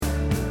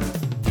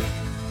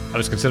I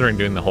was considering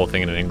doing the whole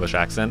thing in an English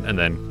accent and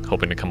then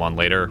hoping to come on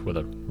later with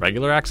a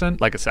regular accent.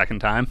 Like a second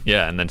time?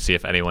 Yeah, and then see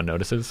if anyone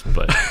notices.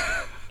 But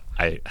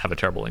I have a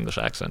terrible English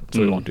accent,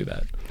 so we won't do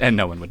that. And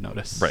no one would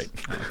notice. Right.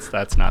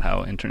 That's not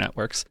how internet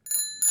works.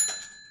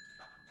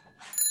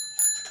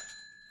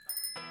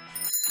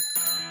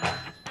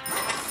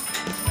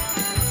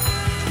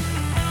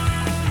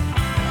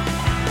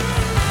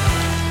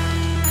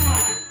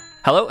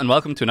 Hello and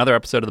welcome to another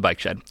episode of The Bike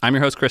Shed. I'm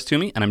your host, Chris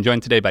Toomey, and I'm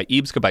joined today by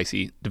Yves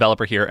Kobaisi,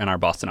 developer here in our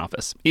Boston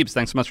office. Yves,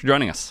 thanks so much for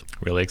joining us.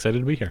 Really excited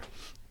to be here.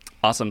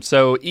 Awesome.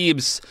 So,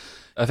 Yves,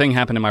 a thing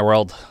happened in my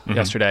world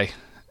yesterday.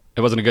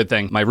 It wasn't a good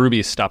thing. My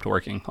Rubies stopped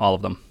working, all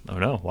of them. Oh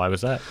no, why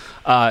was that?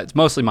 It's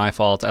mostly my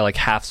fault. I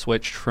half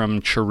switched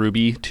from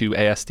Cherubi to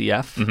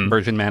ASDF,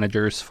 version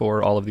managers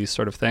for all of these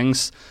sort of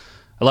things.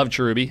 I love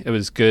Cherubi. It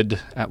was good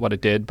at what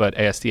it did, but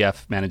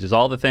ASDF manages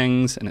all the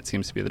things, and it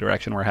seems to be the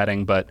direction we're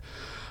heading, but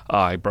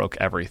I broke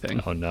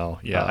everything. Oh no.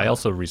 Yeah, I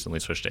also recently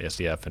switched to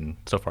ASDF, and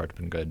so far it's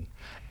been good.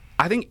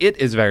 I think it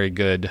is very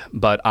good,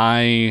 but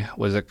I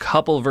was a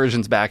couple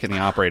versions back in the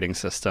operating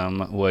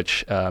system,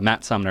 which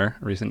Matt Sumner,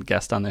 a recent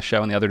guest on this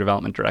show and the other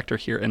development director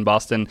here in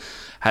Boston,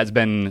 has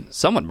been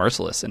somewhat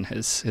merciless in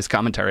his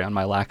commentary on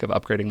my lack of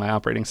upgrading my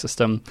operating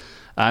system.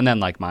 And then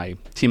my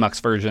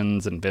Tmux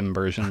versions and Vim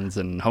versions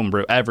and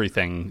Homebrew,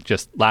 everything.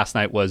 Just last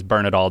night was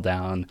burn it all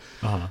down.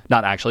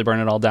 Not actually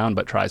burn it all down,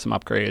 but try some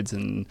upgrades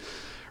and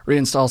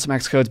reinstall some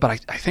Xcodes. But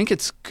I think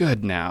it's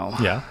good now.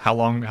 Yeah? How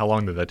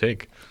long did that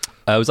take?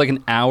 It was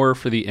an hour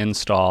for the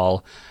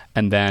install,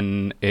 and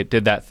then it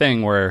did that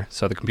thing where,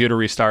 so the computer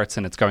restarts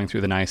and it's going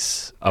through the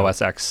nice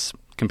OS X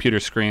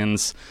computer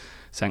screens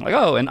saying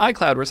oh, in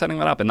iCloud we're setting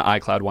that up, and the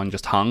iCloud one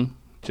just hung,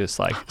 just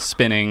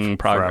spinning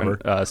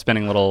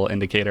spinning little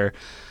indicator.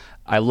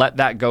 I let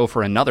that go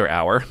for another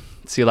hour.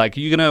 See,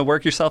 you gonna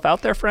work yourself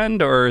out there,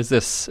 friend, or is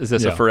this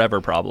a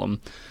forever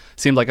problem?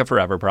 Seemed like a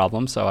forever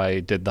problem, so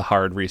I did the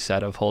hard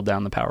reset of hold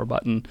down the power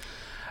button.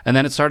 And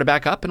then it started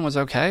back up and was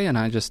okay, and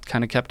I just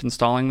kind of kept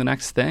installing the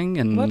next thing.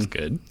 And well, that's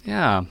good.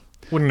 Yeah.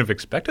 Wouldn't have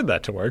expected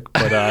that to work,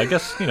 but I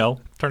guess,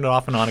 turn it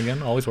off and on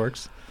again. Always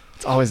works.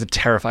 It's always a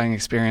terrifying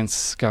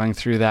experience going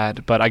through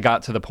that. But I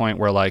got to the point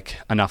where,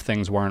 enough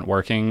things weren't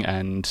working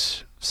and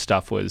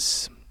stuff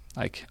was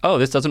oh,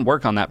 this doesn't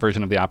work on that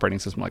version of the operating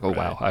system. Right.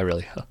 Wow, I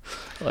really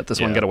let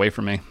this one get away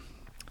from me.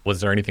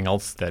 Was there anything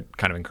else that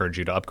kind of encouraged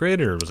you to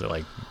upgrade, or was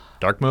it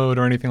dark mode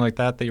or anything like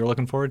that you were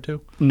looking forward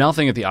to?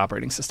 Nothing at the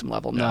operating system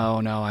level.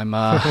 No.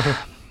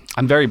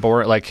 I'm very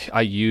bored.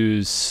 I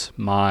use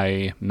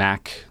my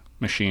Mac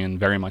machine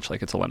very much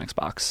like it's a Linux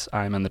box.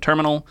 I'm in the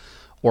terminal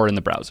or in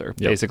the browser,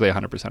 basically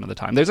 100% of the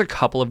time. There's a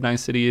couple of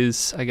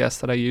niceties, I guess,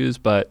 that I use,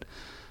 but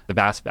the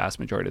vast, vast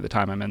majority of the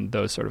time I'm in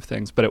those sort of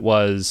things. But I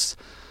was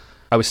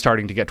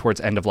starting to get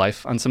towards end of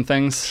life on some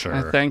things, sure.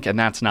 I think, and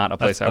that's not a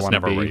place I want to be.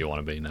 That's never where you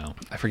want to be now.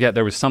 I forget.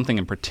 There was something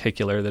in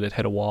particular that had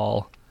hit a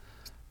wall.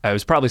 It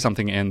was probably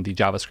something in the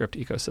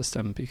JavaScript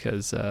ecosystem,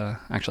 because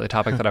actually a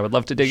topic that I would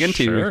love to dig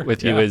into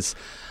with you is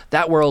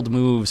that world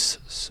moves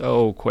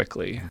so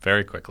quickly.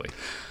 Very quickly.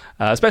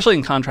 Especially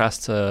in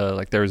contrast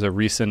to, there was a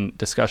recent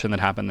discussion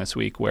that happened this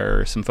week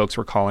where some folks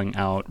were calling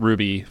out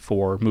Ruby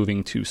for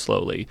moving too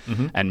slowly.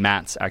 And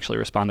Matt's actually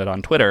responded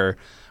on Twitter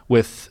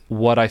with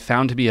what I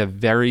found to be a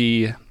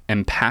very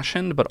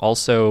impassioned but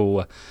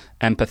also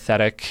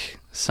empathetic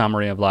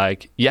summary of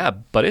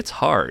but it's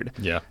hard.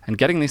 Yeah. And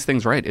getting these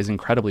things right is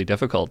incredibly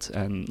difficult.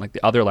 And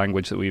the other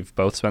language that we've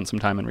both spent some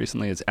time in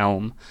recently is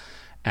Elm.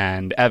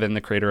 And Evan,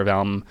 the creator of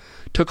Elm,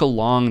 took a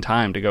long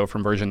time to go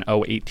from version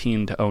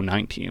 0.18 to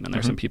 0.19. And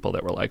there's some people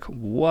that were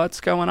what's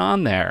going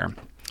on there?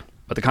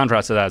 But the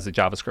contrast to that is the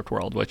JavaScript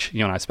world, which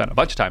you and I spent a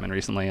bunch of time in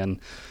recently. And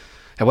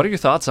what are your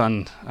thoughts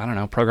on,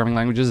 programming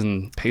languages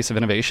and pace of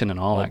innovation and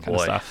all that kind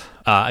of stuff?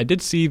 I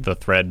did see the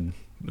thread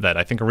that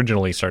I think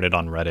originally started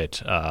on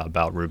Reddit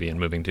about Ruby and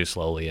moving too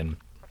slowly. And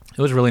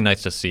it was really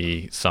nice to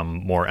see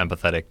some more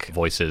empathetic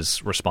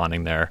voices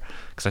responding there,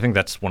 because I think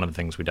that's one of the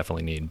things we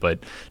definitely need. But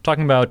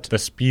talking about the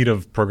speed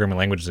of programming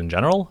languages in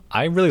general,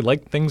 I really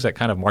like things that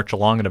kind of march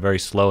along at a very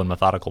slow and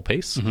methodical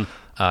pace.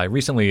 I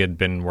recently had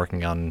been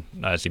working on,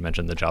 as you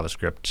mentioned, the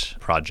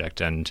JavaScript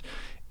project, and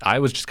I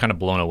was just kind of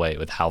blown away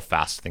with how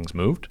fast things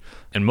moved.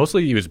 And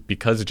mostly it was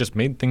because it just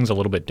made things a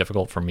little bit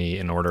difficult for me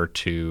in order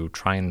to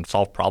try and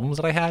solve problems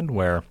that I had,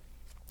 where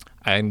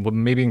I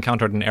maybe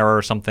encountered an error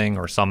or something,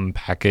 or some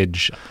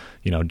package,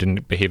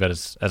 didn't behave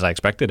as I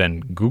expected.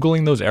 And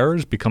Googling those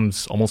errors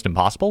becomes almost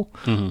impossible,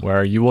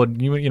 where you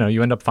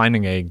end up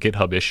finding a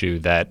GitHub issue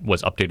that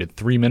was updated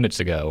 3 minutes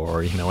ago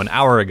or, an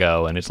hour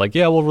ago. And it's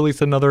we'll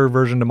release another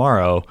version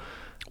tomorrow.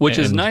 Which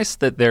is nice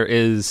that there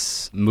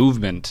is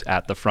movement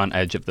at the front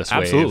edge of this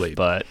wave.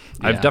 But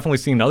I've definitely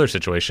seen other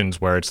situations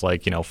where it's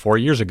 4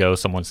 years ago,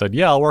 someone said,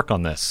 I'll work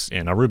on this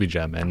in a Ruby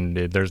gem, and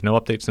there's no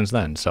update since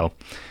then. So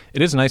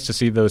it is nice to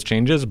see those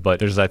changes, but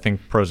there's, I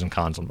think, pros and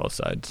cons on both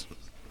sides.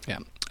 Yeah.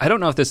 I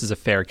don't know if this is a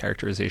fair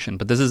characterization,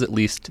 but this is at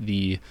least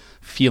the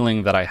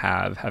feeling that I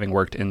have, having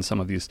worked in some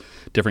of these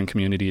different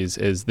communities,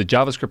 is the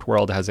JavaScript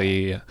world has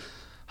a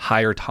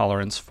higher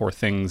tolerance for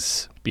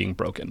things being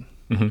broken.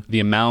 The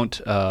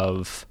amount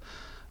of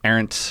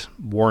errant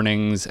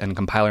warnings and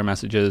compiler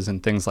messages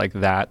and things like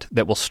that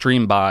will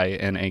stream by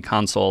in a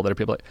console that are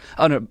people like,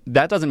 oh no,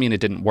 that doesn't mean it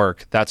didn't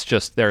work. That's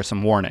just there are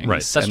some warnings.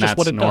 Right. That's and just that's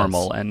what it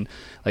normal. does. And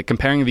like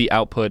comparing the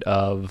output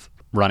of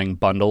running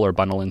bundle or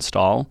bundle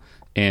install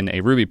in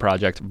a Ruby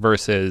project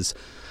versus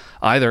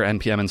either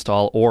npm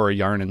install or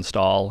yarn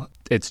install,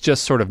 it's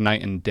just sort of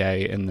night and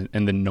day in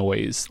the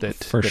noise that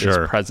is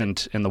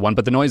present in the one.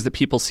 But the noise that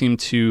people seem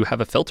to have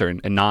a filter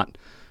and not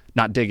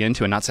dig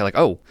into and not say like,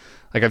 oh,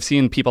 like I've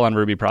seen people on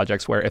Ruby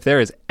projects where if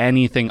there is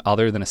anything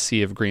other than a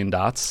sea of green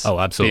dots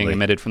being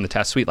emitted from the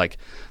test suite, like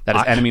that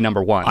is enemy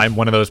number one. I'm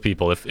one of those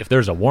people. If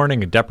there's a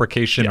warning, a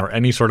deprecation, or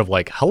any sort of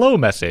like hello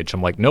message,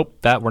 I'm like, nope,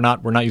 we're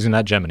not using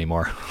that gem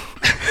anymore.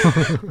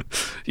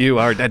 You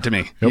are dead to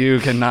me. Yep. You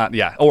cannot,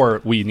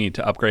 or we need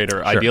to upgrade,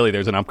 or ideally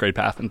there's an upgrade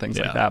path and things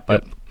like that.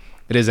 But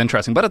it is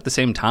interesting. But at the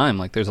same time,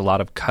 like there's a lot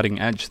of cutting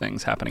edge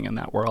things happening in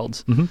that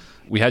world.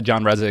 We had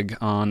John Resig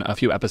on a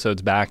few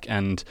episodes back,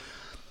 and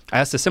I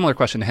asked a similar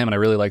question to him, and I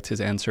really liked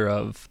his answer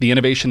of the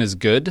innovation is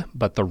good,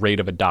 but the rate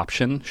of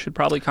adoption should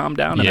probably calm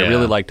down. And I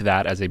really liked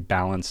that as a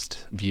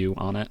balanced view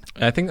on it.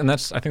 I think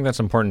that's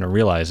important to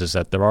realize is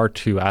that there are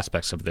two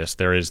aspects of this.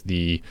 There is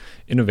the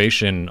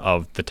innovation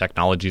of the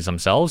technologies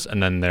themselves,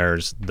 and then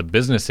there's the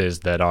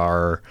businesses that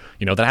are,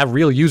 that have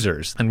real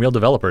users and real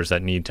developers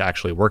that need to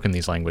actually work in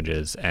these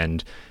languages.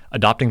 And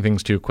adopting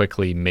things too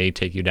quickly may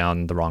take you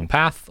down the wrong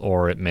path,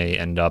 or it may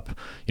end up,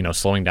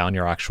 slowing down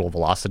your actual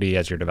velocity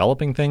as you're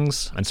developing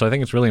things. And so I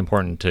think it's really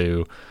important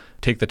to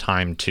take the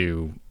time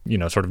to,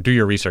 sort of do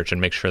your research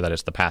and make sure that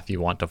it's the path you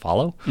want to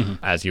follow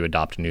as you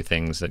adopt new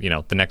things that,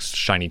 the next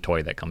shiny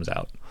toy that comes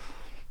out.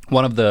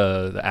 One of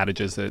the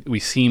adages that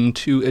we seem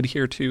to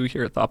adhere to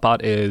here at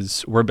Thoughtbot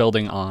is we're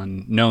building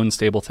on known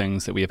stable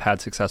things that we have had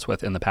success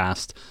with in the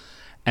past,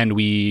 and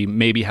we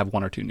maybe have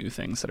one or two new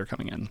things that are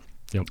coming in.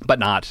 Yep. But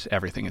not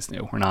everything is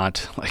new. We're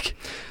not like,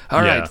 all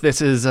right, this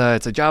is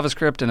it's a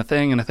JavaScript and a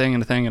thing and a thing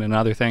and a thing and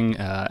another thing.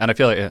 And I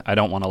feel like I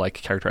don't want to like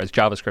characterize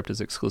JavaScript as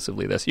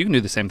exclusively this. You can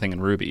do the same thing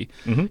in Ruby.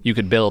 You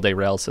could build a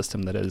Rails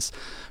system that is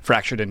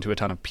fractured into a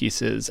ton of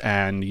pieces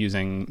and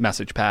using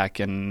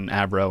MessagePack and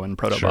Avro and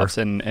protobufs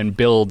and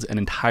build an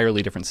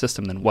entirely different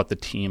system than what the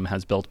team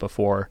has built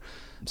before.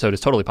 So it is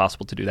totally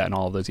possible to do that in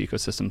all of those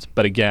ecosystems.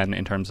 But again,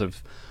 in terms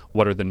of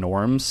what are the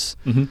norms,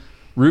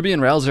 Ruby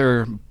and Rails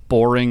are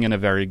boring in a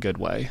very good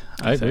way,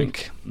 I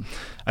think.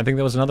 I think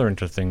that was another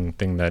interesting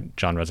thing that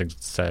John Resig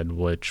said,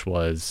 which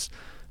was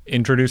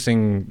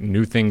introducing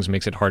new things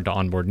makes it hard to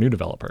onboard new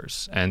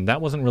developers. And that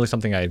wasn't really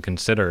something I had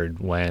considered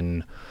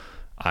when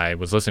I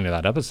was listening to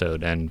that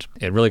episode. And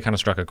it really kind of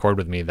struck a chord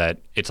with me that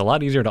it's a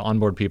lot easier to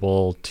onboard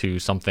people to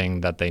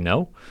something that they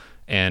know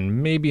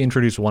and maybe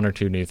introduce one or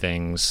two new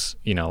things,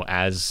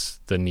 as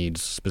the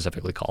needs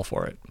specifically call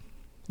for it.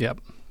 Yep.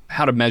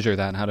 How to measure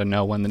that and how to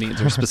know when the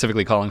needs are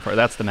specifically calling for it.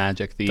 That's the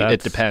magic.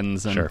 It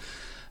depends.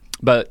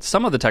 But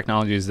some of the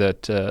technologies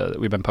that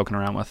we've been poking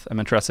around with, I'm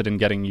interested in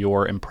getting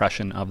your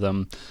impression of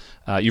them.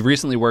 You've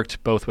recently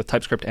worked both with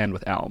TypeScript and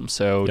with Elm.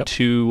 So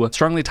two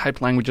strongly typed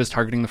languages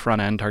targeting the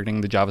front end, targeting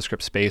the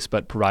JavaScript space,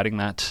 but providing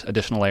that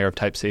additional layer of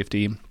type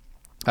safety.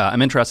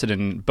 I'm interested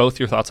in both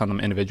your thoughts on them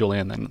individually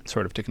and then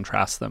sort of to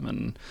contrast them.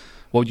 And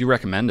what would you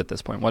recommend at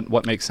this point?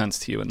 What makes sense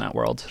to you in that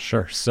world?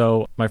 Sure.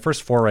 So my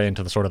first foray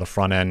into the sort of the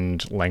front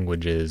end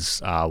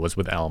languages was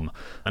with Elm.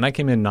 And I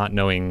came in not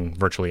knowing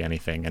virtually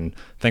anything. And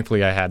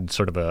thankfully I had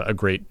sort of a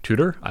great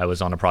tutor. I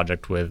was on a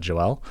project with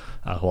Joel,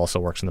 who also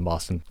works in the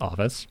Boston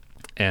office.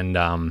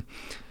 And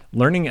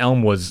learning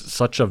Elm was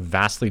such a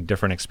vastly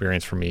different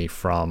experience for me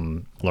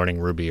from learning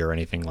Ruby or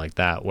anything like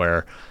that,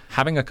 where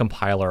having a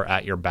compiler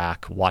at your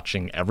back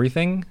watching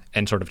everything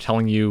and sort of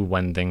telling you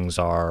when things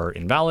are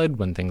invalid,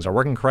 when things are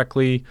working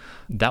correctly,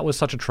 that was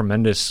such a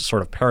tremendous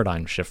sort of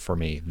paradigm shift for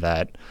me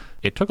that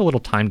it took a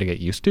little time to get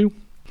used to.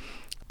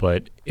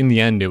 But in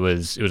the end, it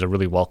was a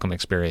really welcome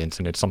experience,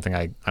 and it's something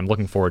I'm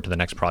looking forward to the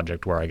next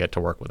project where I get to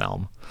work with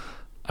Elm.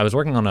 I was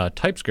working on a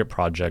TypeScript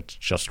project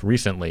just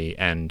recently,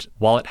 and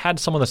while it had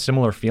some of the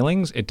similar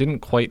feelings, it didn't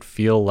quite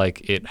feel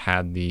like it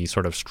had the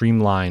sort of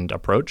streamlined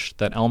approach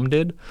that Elm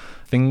did.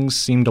 Things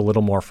seemed a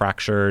little more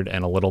fractured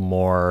and a little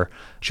more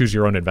choose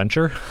your own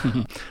adventure,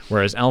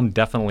 whereas Elm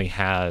definitely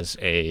has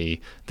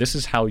this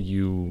is how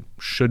you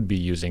should be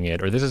using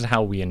it, or this is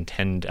how we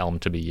intend Elm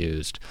to be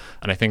used.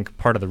 And I think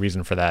part of the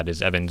reason for that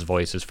is Evan's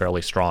voice is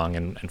fairly strong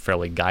and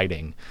fairly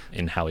guiding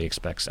in how he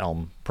expects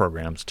Elm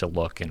programs to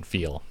look and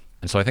feel.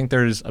 And so I think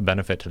there's a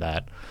benefit to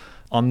that.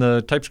 On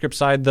the TypeScript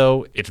side,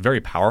 though, it's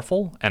very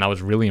powerful, and I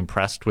was really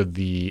impressed with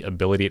the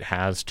ability it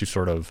has to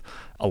sort of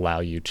allow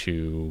you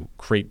to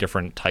create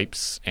different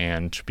types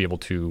and to be able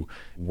to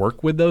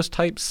work with those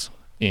types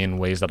in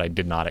ways that I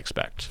did not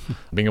expect.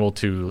 Being able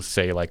to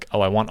say, like,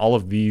 I want all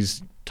of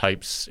these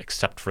types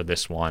except for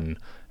this one,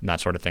 and that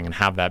sort of thing, and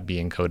have that be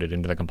encoded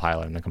into the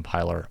compiler, and the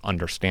compiler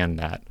understand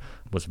that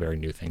was a very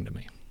new thing to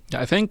me.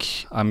 I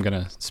think I'm going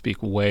to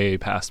speak way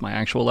past my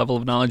actual level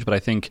of knowledge, but I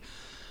think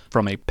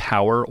from a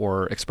power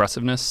or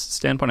expressiveness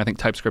standpoint, I think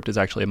TypeScript is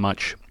actually a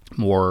much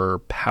more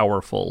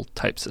powerful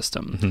type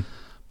system.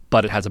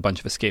 but it has a bunch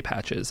of escape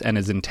hatches and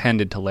is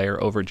intended to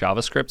layer over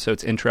JavaScript. So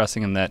it's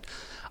interesting in that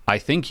I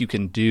think you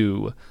can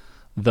do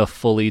the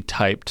fully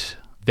typed,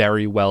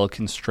 very well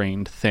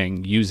constrained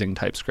thing using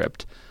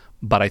TypeScript.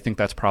 But I think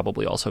that's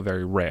probably also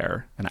very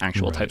rare in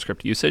actual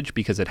TypeScript usage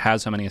because it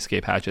has so many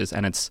escape hatches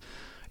and it's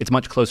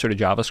much closer to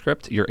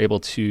JavaScript. You're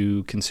able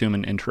to consume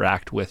and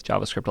interact with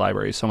JavaScript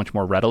libraries so much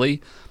more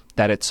readily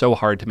that it's so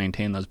hard to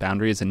maintain those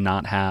boundaries and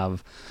not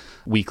have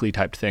weakly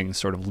typed things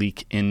sort of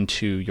leak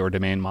into your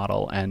domain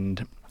model.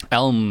 And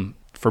Elm,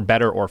 for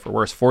better or for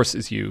worse,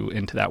 forces you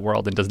into that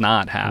world and does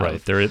not have...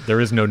 Right. There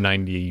is no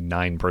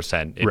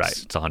 99%.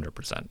 It's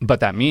 100%. But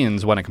that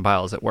means when it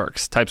compiles, it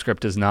works.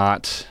 TypeScript does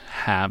not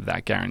have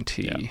that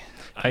guarantee. Yeah.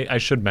 I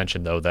should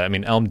mention, though, that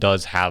Elm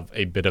does have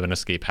a bit of an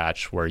escape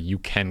hatch where you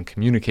can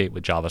communicate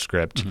with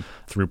JavaScript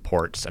through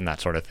ports and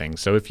that sort of thing.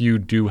 So if you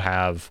do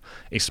have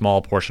a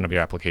small portion of your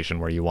application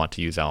where you want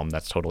to use Elm,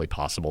 that's totally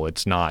possible.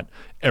 It's not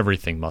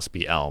everything must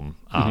be Elm.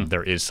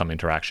 There is some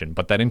interaction,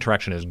 but that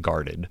interaction is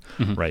guarded,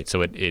 right?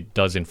 So it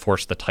does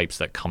enforce the types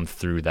that come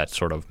through that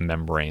sort of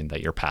membrane that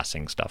you're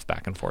passing stuff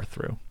back and forth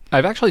through.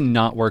 I've actually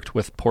not worked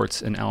with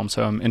ports in Elm,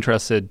 so I'm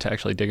interested to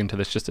actually dig into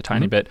this just a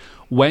tiny bit.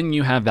 When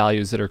you have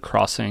values that are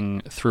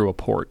crossing through a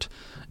port,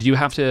 do you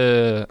have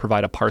to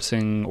provide a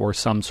parsing or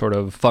some sort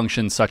of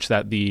function such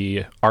that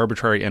the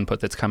arbitrary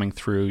input that's coming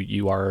through,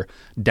 you are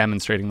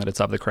demonstrating that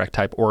it's of the correct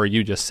type, or are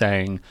you just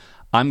saying,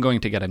 I'm going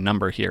to get a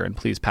number here and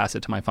please pass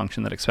it to my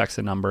function that expects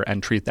a number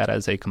and treat that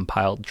as a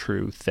compiled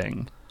true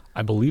thing?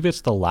 I believe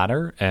it's the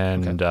latter,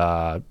 and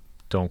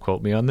don't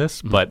quote me on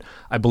this, but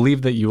I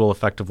believe that you will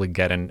effectively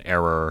get an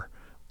error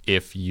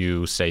if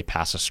you say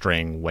pass a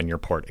string when your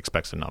port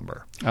expects a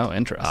number. Oh,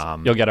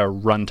 interesting. You'll get a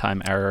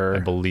runtime error. I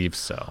believe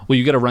so. Will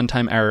you get a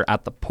runtime error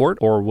at the port,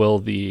 or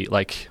will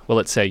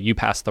it say you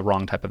passed the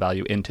wrong type of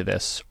value into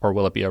this, or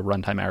will it be a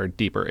runtime error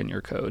deeper in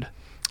your code?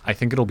 I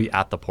think it'll be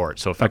at the port.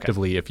 So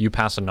effectively, if you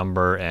pass a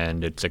number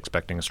and it's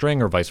expecting a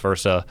string or vice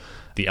versa,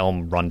 the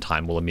Elm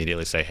runtime will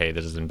immediately say, hey,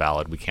 this is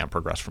invalid. We can't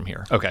progress from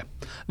here. Okay.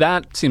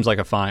 That seems like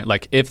a fine,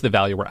 like if the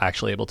value were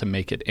actually able to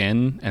make it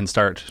in and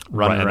start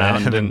running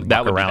around and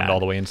that would around all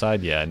the way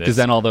inside. Yeah. Because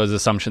then all those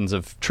assumptions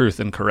of truth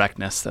and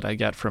correctness that I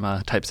get from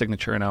a type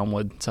signature in Elm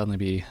would suddenly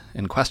be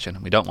in question.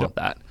 And we don't want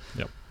that.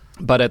 Yep.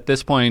 But at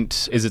this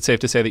point, is it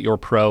safe to say that you're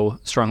pro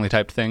strongly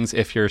typed things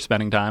if you're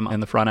spending time in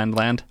the front end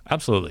land?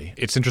 Absolutely.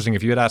 It's interesting.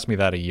 If you had asked me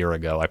that a year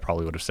ago, I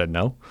probably would have said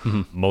no,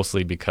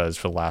 mostly because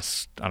for the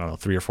last,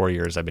 3 or 4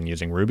 years, I've been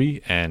using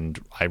Ruby and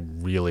I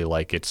really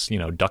like its,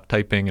 duck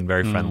typing and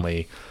very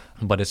friendly.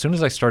 But as soon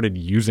as I started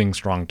using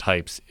strong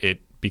types,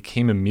 it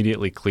became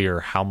immediately clear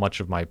how much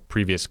of my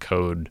previous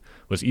code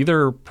was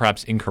either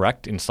perhaps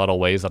incorrect in subtle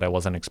ways that I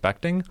wasn't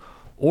expecting,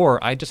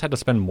 or I just had to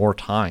spend more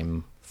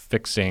time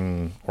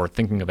fixing or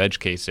thinking of edge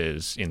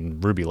cases in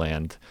Ruby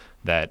land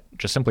that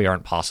just simply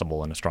aren't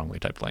possible in a strongly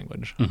typed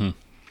language.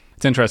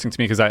 It's interesting to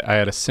me because I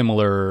had a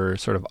similar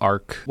sort of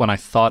arc when I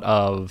thought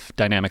of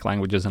dynamic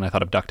languages and I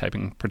thought of duck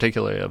typing,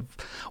 particularly of,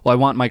 I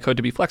want my code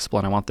to be flexible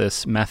and I want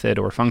this method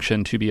or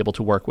function to be able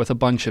to work with a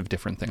bunch of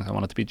different things. I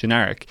want it to be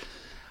generic.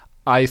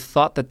 I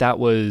thought that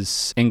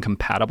was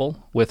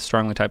incompatible with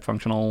strongly typed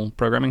functional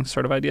programming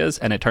sort of ideas,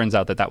 and it turns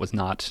out that was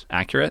not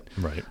accurate.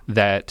 Right.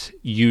 That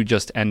you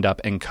just end up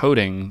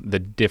encoding the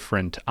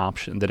different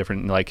option,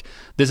 like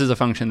this is a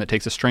function that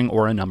takes a string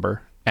or a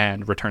number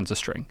and returns a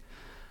string.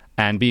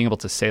 And being able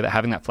to say that,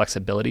 having that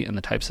flexibility in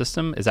the type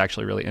system is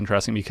actually really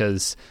interesting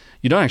because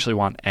you don't actually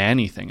want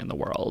anything in the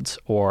world,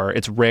 or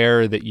it's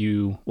rare that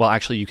you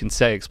can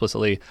say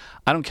explicitly,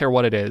 I don't care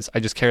what it is,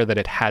 I just care that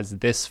it has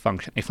this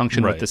function, a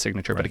function with the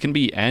signature, but it can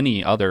be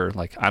any other,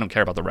 like I don't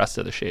care about the rest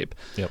of the shape.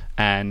 Yep.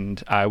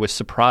 And I was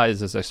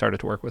surprised as I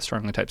started to work with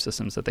strongly typed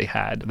systems that they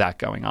had that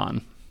going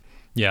on.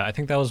 Yeah, I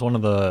think that was one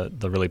of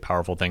the really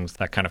powerful things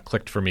that kind of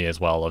clicked for me as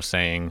well, of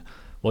saying,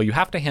 well, you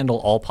have to handle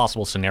all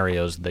possible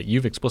scenarios that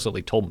you've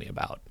explicitly told me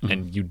about,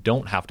 and you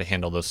don't have to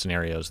handle those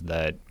scenarios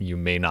that you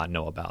may not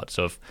know about.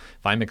 So if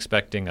I'm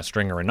expecting a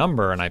string or a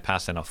number and I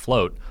pass in a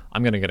float,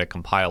 I'm going to get a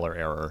compiler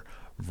error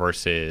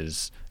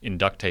versus in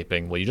duck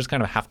typing, well, you just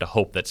kind of have to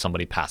hope that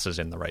somebody passes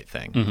in the right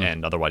thing,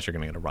 and otherwise you're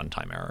going to get a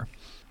runtime error.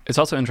 It's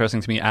also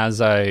interesting to me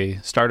as I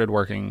started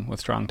working with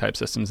strong type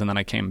systems and then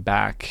I came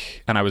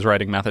back and I was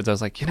writing methods, I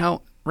was like,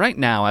 right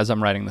now as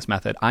I'm writing this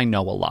method, I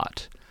know a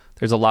lot.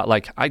 There's a lot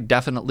like, I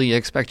definitely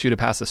expect you to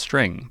pass a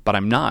string, but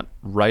I'm not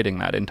writing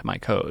that into my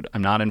code.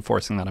 I'm not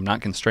enforcing that. I'm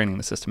not constraining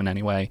the system in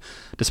any way,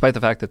 despite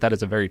the fact that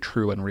is a very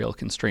true and real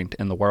constraint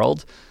in the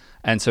world.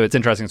 And so it's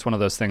interesting. It's one of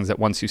those things that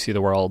once you see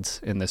the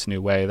world in this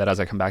new way, that as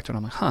I come back to it,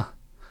 I'm like, I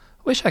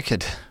wish I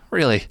could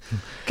really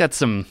get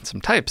some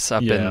types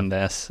up in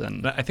this.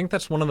 And I think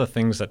that's one of the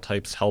things that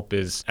types help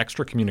is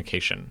extra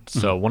communication.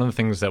 So one of the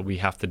things that we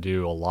have to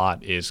do a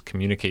lot is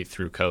communicate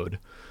through code.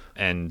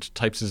 And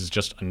types is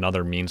just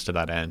another means to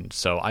that end.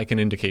 So I can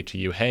indicate to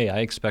you, hey, I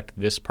expect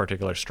this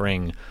particular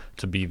string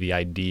to be the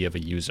ID of a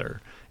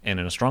user. And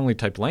in a strongly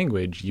typed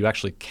language, you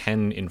actually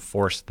can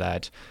enforce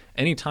that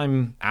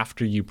anytime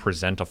after you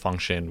present a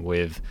function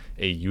with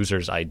a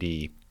user's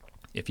ID,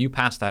 If you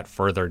pass that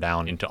further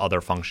down into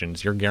other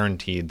functions, you're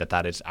guaranteed that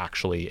that is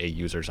actually a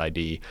user's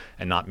ID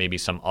and not maybe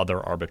some other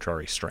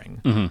arbitrary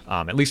string.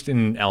 At least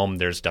in Elm,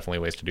 there's definitely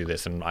ways to do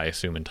this, and I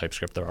assume in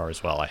TypeScript there are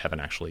as well. I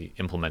haven't actually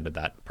implemented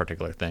that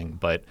particular thing,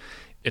 but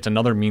it's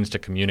another means to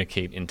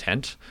communicate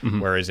intent,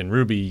 whereas in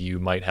Ruby, you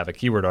might have a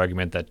keyword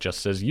argument that just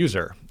says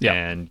user. Yeah.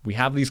 And we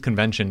have these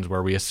conventions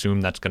where we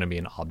assume that's going to be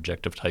an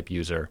object of type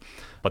user,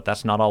 but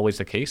that's not always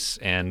the case,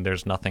 and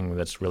there's nothing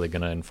that's really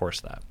going to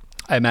enforce that.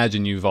 I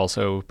imagine you've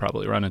also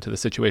probably run into the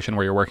situation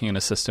where you're working in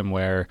a system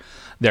where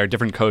there are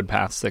different code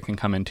paths that can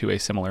come into a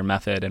similar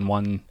method, and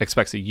one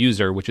expects a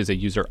user, which is a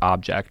user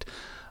object.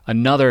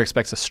 Another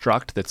expects a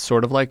struct that's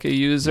sort of like a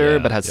user,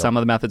 but has some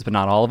of the methods, but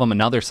not all of them.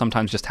 Another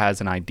sometimes just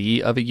has an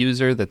ID of a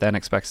user that then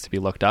expects to be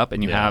looked up,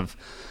 and you have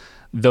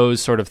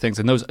those sort of things,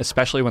 and those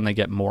especially when they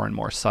get more and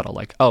more subtle,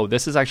 like, oh,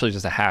 this is actually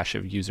just a hash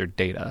of user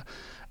data,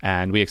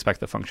 and we expect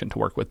the function to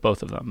work with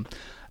both of them.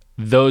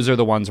 Those are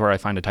the ones where I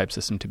find a type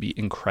system to be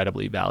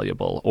incredibly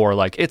valuable. Or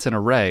like it's an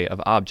array of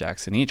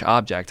objects, and each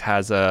object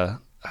has oh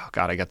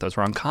God, I get those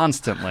wrong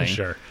constantly.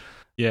 Sure.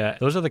 Yeah,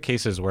 those are the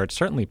cases where it's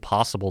certainly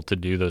possible to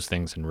do those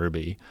things in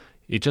Ruby.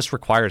 It just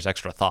requires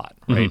extra thought,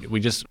 right?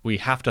 We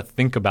have to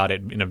think about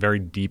it in a very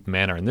deep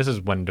manner. And this is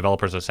when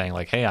developers are saying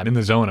like, hey, I'm in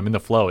the zone, I'm in the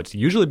flow. It's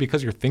usually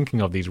because you're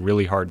thinking of these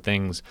really hard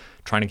things,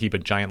 trying to keep a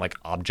giant like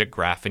object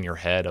graph in your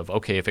head of,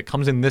 okay, if it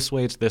comes in this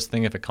way, it's this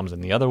thing. If it comes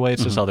in the other way,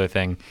 it's this other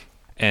thing.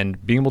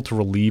 And being able to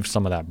relieve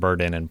some of that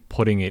burden and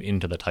putting it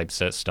into the type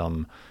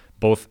system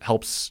both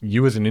helps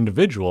you as an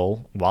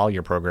individual while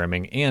you're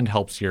programming and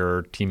helps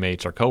your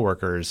teammates or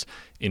coworkers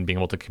in being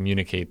able to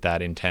communicate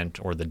that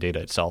intent or the data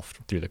itself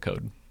through the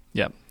code.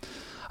 Yeah.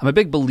 I'm a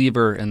big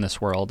believer in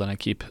this world, and I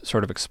keep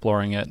sort of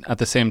exploring it. At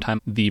the same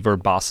time, the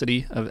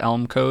verbosity of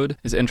Elm code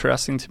is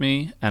interesting to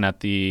me. And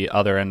at the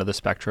other end of the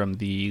spectrum,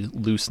 the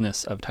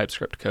looseness of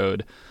TypeScript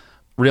code.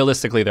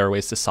 Realistically, there are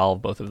ways to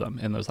solve both of them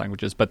in those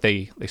languages, but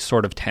they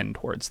sort of tend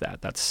towards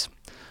that. That's,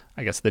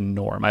 I guess, the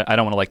norm. I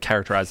don't want to like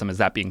characterize them as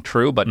that being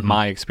true, but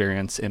my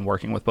experience in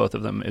working with both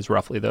of them is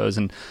roughly those.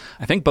 And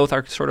I think both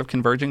are sort of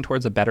converging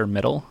towards a better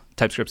middle.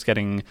 TypeScript's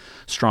getting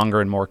stronger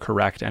and more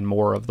correct, and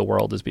more of the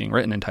world is being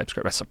written in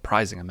TypeScript. A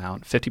surprising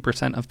amount.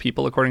 50% of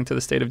people, according to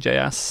the State of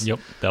JS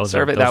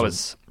survey. I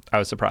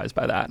was surprised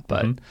by that,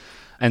 but.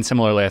 And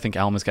similarly, I think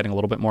Elm is getting a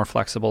little bit more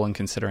flexible in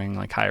considering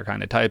like higher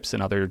kind of types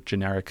and other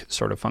generic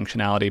sort of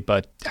functionality,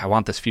 but I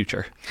want this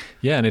future.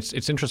 Yeah, and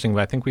it's interesting,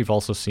 but I think we've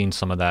also seen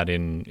some of that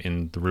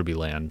in the Ruby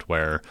land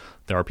where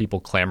there are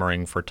people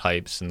clamoring for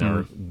types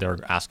and they're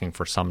asking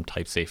for some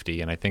type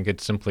safety. And I think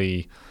it's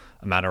simply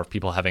a matter of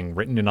people having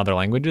written in other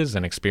languages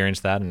and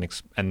experienced that,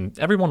 and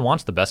everyone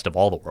wants the best of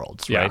all the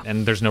worlds, right?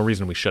 And there's no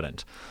reason we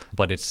shouldn't.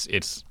 But it's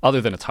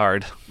other than it's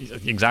hard,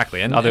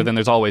 exactly, and other than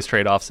there's always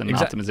trade-offs and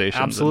optimizations.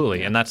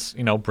 Absolutely, and that's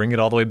bring it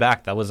all the way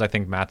back. That was, I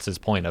think, Matt's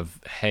point of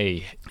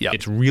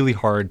it's really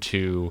hard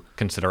to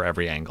consider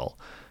every angle.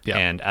 Yeah.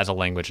 And as a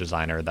language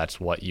designer, that's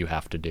what you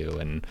have to do.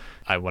 And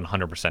I 100%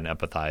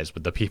 empathize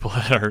with the people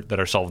that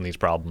are solving these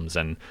problems.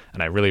 And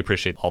I really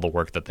appreciate all the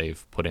work that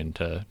they've put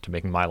into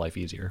making my life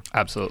easier.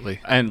 Absolutely.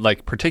 And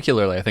like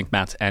particularly, I think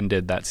Matt's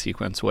ended that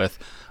sequence with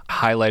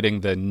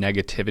highlighting the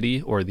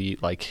negativity or the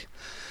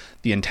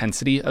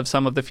intensity of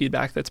some of the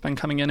feedback that's been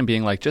coming in and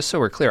being like, just so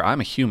we're clear,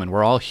 I'm a human.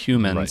 We're all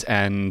humans. Right.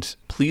 And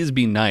please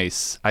be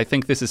nice. I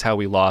think this is how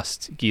we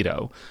lost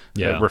Guido,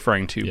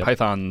 referring to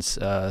Python's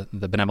the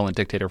benevolent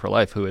dictator for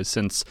life, who has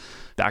since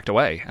backed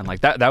away. And like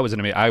that was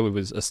I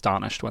was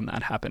astonished when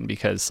that happened,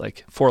 because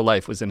like For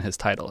Life was in his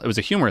title. It was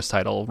a humorous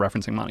title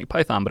referencing Monty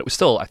Python, but it was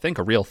still, I think,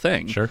 a real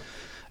thing. Sure.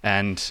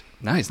 And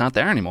now he's not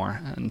there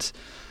anymore. And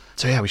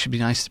so, yeah, we should be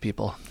nice to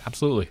people.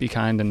 Absolutely. Be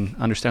kind and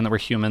understand that we're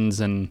humans,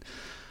 and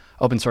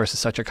open source is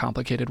such a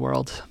complicated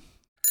world.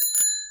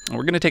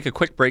 We're going to take a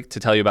quick break to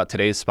tell you about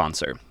today's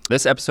sponsor.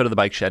 This episode of The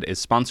Bike Shed is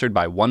sponsored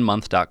by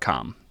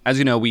onemonth.com. As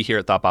you know, we here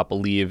at Thoughtbot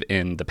believe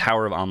in the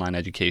power of online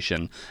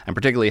education, and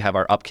particularly have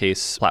our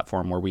Upcase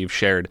platform where we've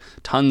shared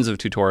tons of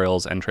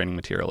tutorials and training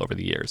material over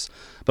the years.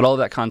 But all of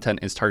that content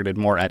is targeted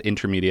more at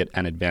intermediate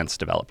and advanced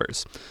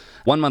developers.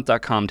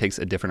 OneMonth.com takes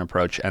a different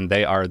approach, and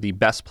they are the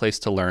best place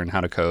to learn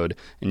how to code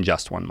in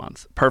just 1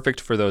 month. Perfect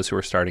for those who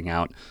are starting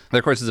out.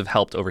 Their courses have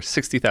helped over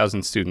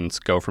 60,000 students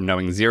go from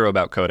knowing zero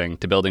about coding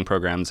to building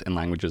programs in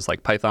languages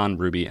like Python,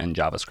 Ruby, and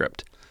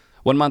JavaScript.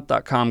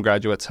 OneMonth.com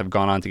graduates have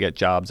gone on to get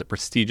jobs at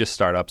prestigious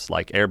startups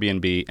like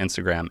Airbnb,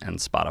 Instagram, and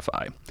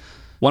Spotify.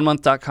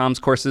 OneMonth.com's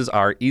courses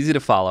are easy to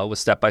follow with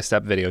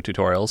step-by-step video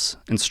tutorials,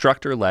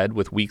 instructor-led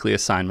with weekly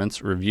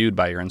assignments reviewed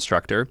by your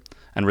instructor,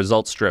 and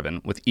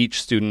results-driven, with each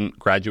student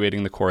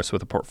graduating the course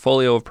with a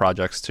portfolio of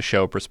projects to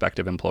show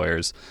prospective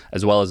employers,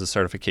 as well as a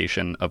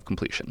certification of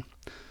completion.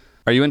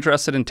 Are you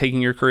interested in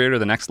taking your career to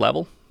the next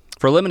level?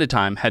 For a limited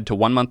time, head to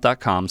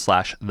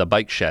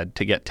onemonth.com/thebikeshed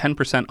to get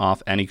 10%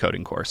 off any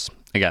coding course.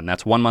 Again,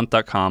 that's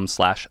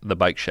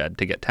onemonth.com/thebikeshed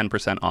to get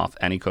 10% off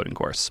any coding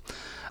course.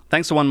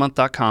 Thanks to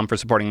onemonth.com for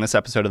supporting this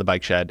episode of The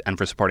Bike Shed and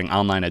for supporting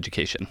online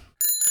education.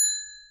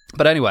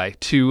 But anyway,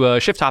 to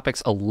shift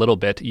topics a little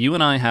bit, you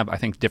and I have, I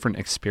think, different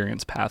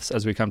experience paths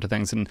as we come to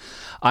things. And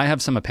I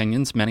have some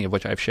opinions, many of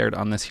which I've shared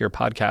on this here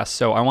podcast.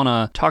 So I want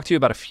to talk to you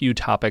about a few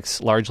topics,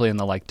 largely in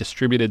the like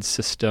distributed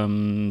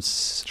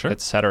systems,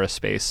 et cetera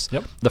space.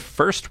 Yep. The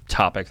first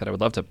topic that I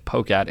would love to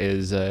poke at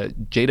is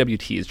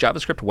JWTs,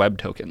 JavaScript Web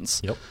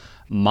Tokens. Yep.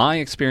 My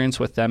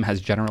experience with them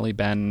has generally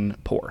been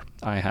poor.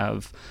 I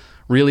have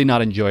really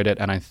not enjoyed it,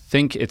 and I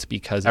think it's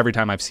because every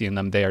time I've seen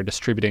them, they are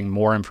distributing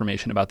more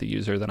information about the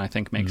user than I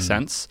think makes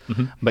sense.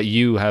 But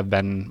you have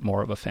been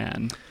more of a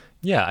fan.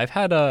 Yeah, I've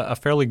had a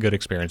fairly good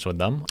experience with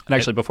them. And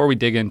actually, before we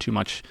dig in too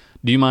much,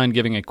 do you mind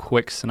giving a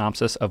quick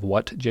synopsis of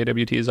what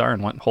JWTs are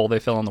and what hole they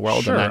fill in the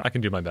world? Sure, I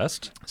can do my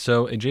best.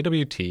 So a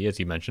JWT, as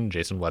you mentioned,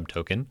 JSON Web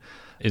Token,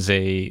 is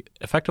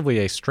effectively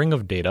a string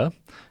of data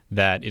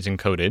that is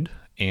encoded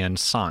and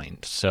signed.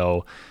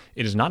 So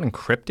it is not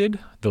encrypted,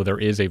 though there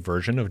is a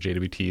version of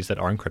JWTs that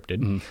are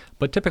encrypted,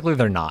 but typically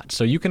they're not.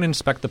 So you can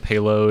inspect the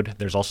payload.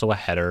 There's also a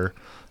header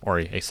or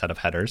a set of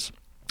headers.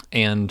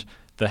 And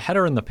the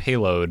header and the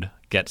payload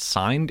get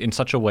signed in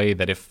such a way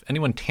that if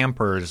anyone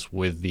tampers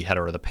with the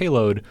header or the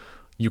payload,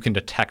 you can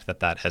detect that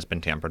that has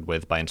been tampered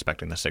with by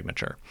inspecting the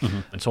signature.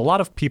 And so a lot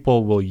of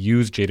people will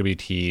use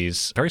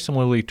JWTs very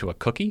similarly to a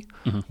cookie,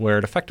 where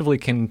it effectively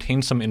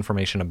contains some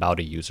information about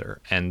a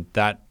user. And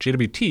that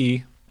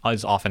JWT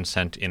is often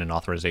sent in an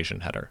authorization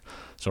header.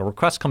 So a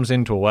request comes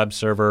into a web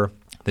server.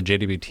 The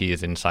JWT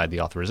is inside the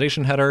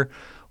authorization header.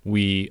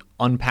 We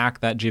unpack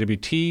that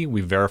JWT.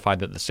 We verify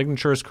that the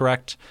signature is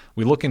correct.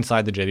 We look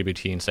inside the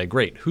JWT and say,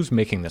 great, who's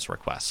making this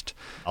request?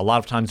 A lot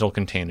of times it'll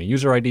contain a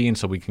user ID, and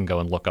so we can go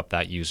and look up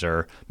that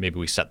user. Maybe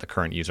we set the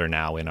current user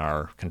now in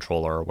our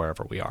controller or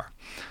wherever we are.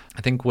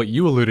 I think what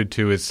you alluded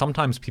to is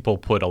sometimes people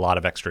put a lot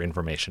of extra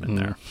information in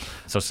there.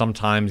 So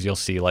sometimes you'll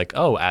see like,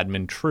 oh,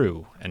 admin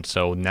true. And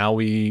so now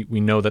we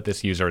know that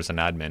this user is an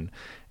admin.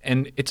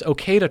 And it's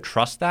okay to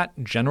trust that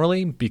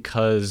generally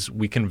because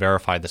we can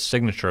verify the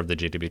signature of the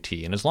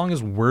JWT. And as long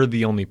as we're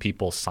the only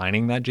people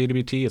signing that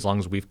JWT, as long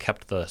as we've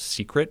kept the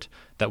secret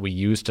that we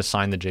use to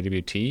sign the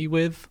JWT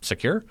with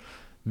secure,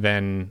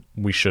 then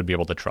we should be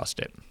able to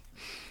trust it.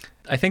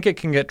 I think it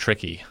can get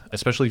tricky,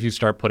 especially if you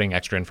start putting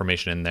extra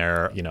information in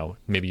there. You know,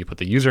 maybe you put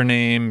the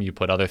username, you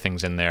put other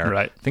things in there.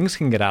 Right. Things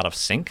can get out of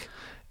sync.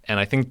 And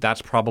I think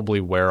that's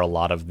probably where a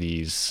lot of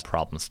these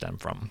problems stem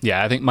from.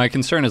 Yeah, I think my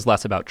concern is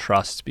less about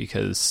trust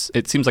because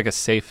it seems like a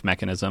safe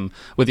mechanism,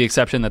 with the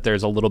exception that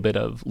there's a little bit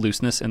of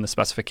looseness in the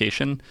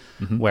specification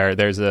where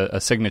there's a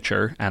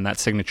signature and that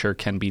signature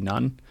can be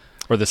none,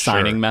 or the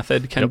signing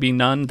method can be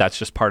none. That's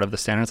just part of the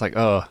standard. It's like,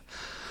 oh,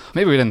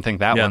 maybe we didn't think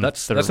that one. Yeah,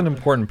 that's an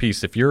important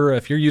piece. If you're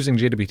using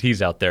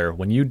JWTs out there,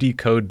 when you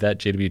decode that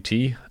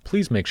JWT,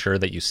 please make sure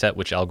that you set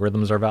which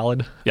algorithms are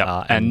valid.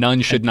 Yeah, and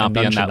none should not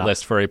be on that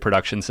list for a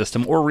production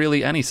system or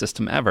really any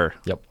system ever.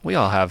 Yep. We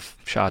all have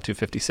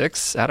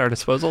SHA-256 at our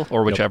disposal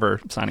or whichever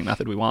signing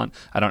method we want.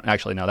 I don't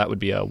actually know. That would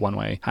be a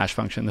one-way hash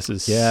function.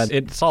 Yeah,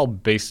 it's all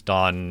based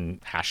on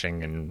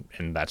hashing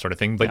and that sort of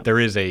thing, but there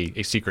is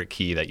a secret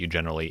key that you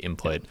generally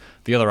input.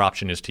 The other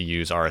option is to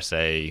use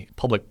RSA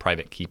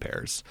public-private key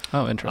pairs.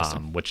 Oh,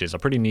 interesting. Which is a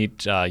pretty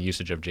neat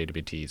usage of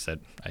JWTs that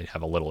I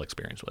have a little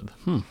experience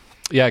with.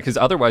 Yeah, because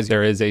otherwise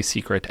there is a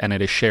secret and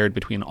it is shared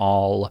between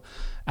all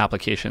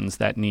applications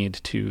that need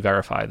to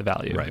verify the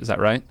value. Right. Is that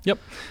right? Yep.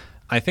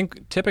 I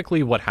think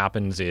typically what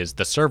happens is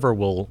the server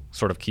will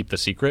sort of keep the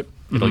secret.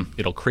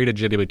 It'll create a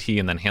JWT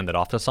and then hand it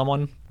off to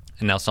someone.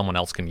 And now someone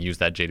else can use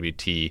that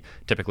JWT,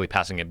 typically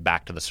passing it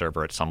back to the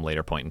server at some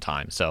later point in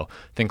time. So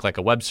think like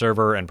a web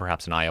server and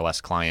perhaps an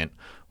iOS client,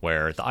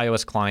 where the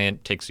iOS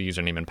client takes a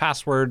username and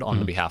password on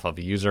the behalf of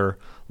a user,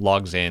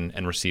 logs in,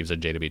 and receives a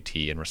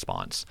JWT in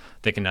response.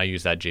 They can now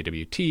use that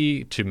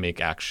JWT to make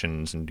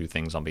actions and do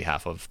things on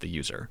behalf of the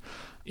user.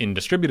 In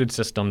distributed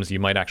systems, you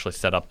might actually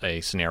set up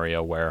a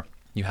scenario where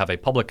you have a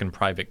public and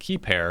private key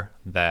pair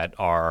that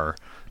are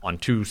on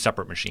two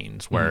separate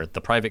machines, where the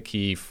private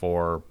key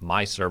for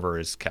my server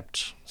is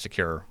kept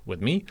secure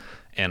with me,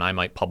 and I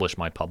might publish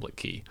my public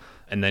key.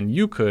 And then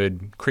you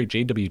could create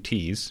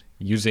JWTs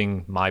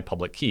using my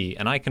public key,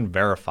 and I can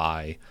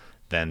verify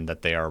then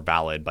that they are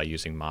valid by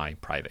using my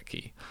private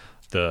key.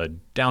 The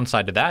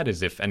downside to that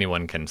is if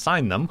anyone can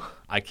sign them,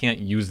 I can't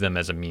use them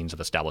as a means of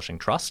establishing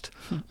trust,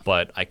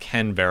 but I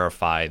can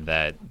verify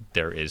that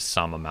there is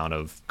some amount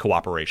of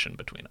cooperation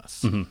between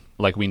us.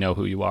 Like we know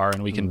who you are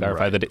and we can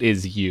verify that it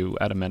is you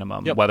at a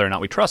minimum. Yep. Whether or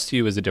not we trust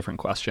you is a different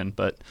question,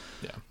 but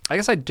I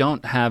guess I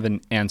don't have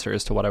an answer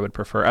as to what I would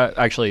prefer.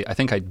 Actually, I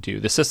think I do.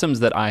 The systems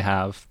that I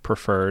have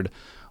preferred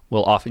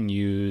will often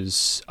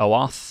use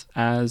OAuth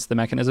as the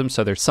mechanism.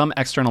 So there's some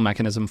external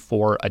mechanism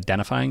for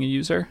identifying a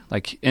user.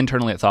 Like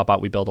internally at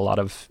Thoughtbot, we build a lot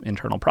of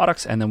internal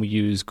products, and then we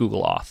use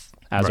Google Auth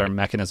as our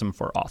mechanism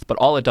for auth. But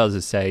all it does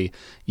is say,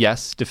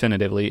 yes,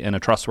 definitively, in a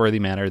trustworthy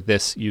manner,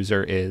 this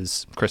user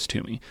is Chris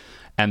Toomey.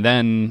 And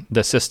then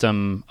the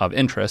system of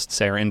interest,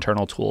 say our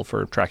internal tool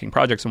for tracking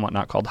projects and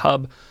whatnot called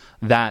Hub,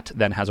 that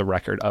then has a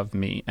record of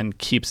me and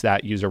keeps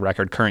that user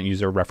record. Current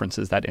user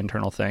references that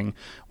internal thing.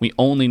 We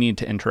only need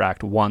to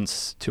interact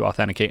once to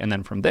authenticate. And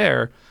then from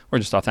there, we're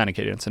just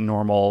authenticating. It's a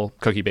normal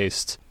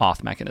cookie-based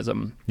auth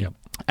mechanism. Yep.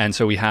 And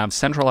so we have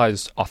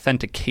centralized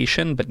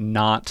authentication, but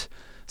not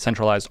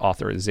centralized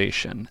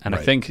authorization. And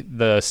Right. I think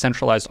the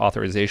centralized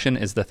authorization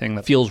is the thing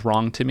that feels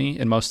wrong to me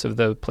in most of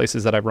the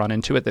places that I've run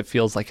into it, that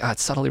feels like,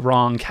 it's subtly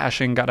wrong.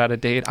 Caching got out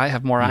of date. I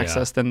have more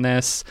access than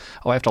this.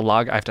 I have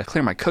to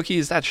clear my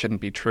cookies. That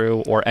shouldn't be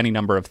true. Or any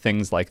number of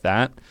things like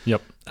that.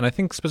 Yep. And I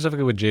think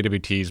specifically with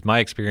JWTs, my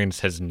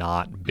experience has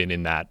not been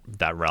in that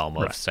realm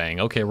of saying,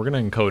 okay, we're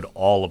going to encode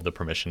all of the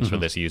permissions for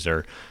this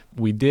user.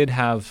 We did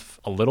have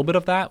a little bit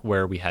of that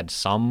where we had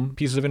some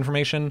pieces of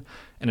information.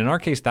 And in our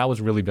case, that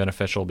was really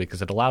beneficial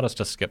because it allowed us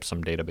to skip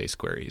some database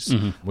queries.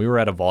 We were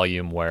at a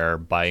volume where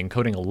by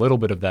encoding a little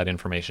bit of that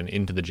information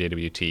into the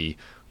JWT,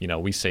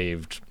 we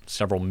saved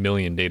several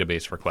million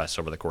database requests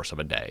over the course of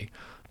a day.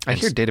 I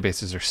hear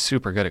databases are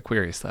super good at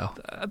queries, though.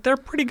 They're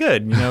pretty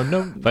good,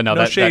 no, but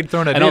no shade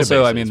thrown at and databases.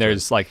 Also, I mean,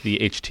 there's like the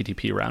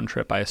HTTP round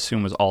trip. I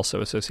assume was also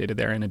associated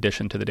there in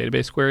addition to the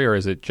database query, or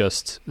is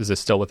this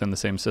still within the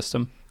same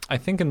system? I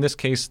think in this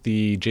case,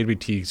 the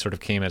JWT sort of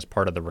came as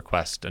part of the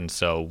request. And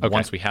so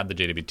once we had the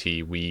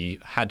JWT, we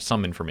had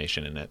some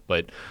information in it.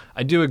 But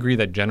I do agree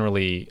that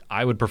generally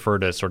I would prefer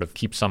to sort of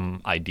keep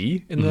some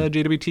ID in the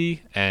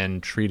JWT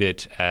and treat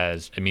it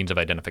as a means of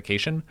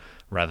identification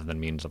rather than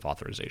means of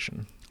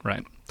authorization.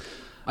 Right.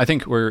 I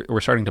think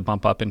we're starting to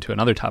bump up into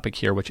another topic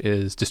here, which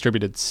is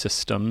distributed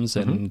systems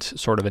and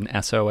sort of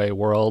an SOA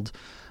world.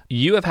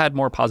 You have had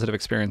more positive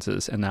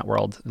experiences in that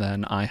world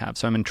than I have.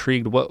 So I'm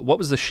intrigued. What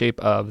was the shape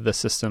of the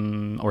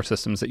system or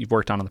systems that you've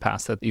worked on in the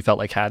past that you felt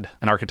like had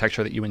an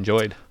architecture that you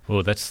enjoyed?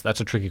 Oh, that's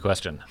a tricky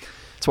question.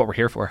 That's what we're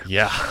here for.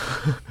 Yeah.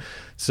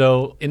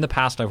 So in the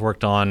past, I've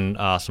worked on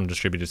some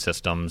distributed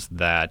systems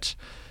that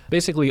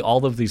basically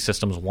all of these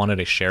systems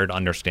wanted a shared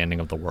understanding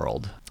of the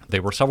world.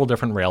 They were several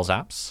different Rails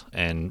apps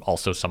and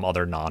also some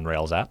other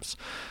non-Rails apps.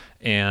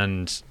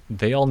 And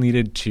they all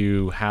needed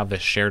to have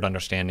this shared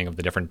understanding of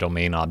the different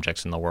domain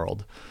objects in the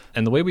world.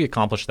 And the way we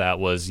accomplished that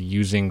was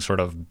using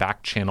sort of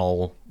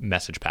back-channel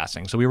message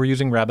passing. So we were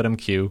using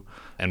RabbitMQ,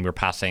 and we were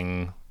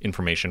passing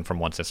information from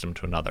one system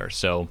to another.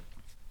 So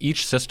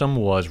each system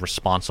was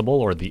responsible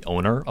or the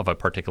owner of a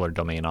particular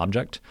domain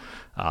object.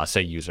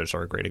 Say users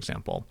are a great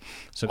example.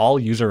 So all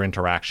user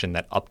interaction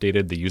that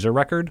updated the user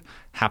record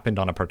happened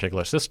on a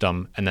particular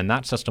system, and then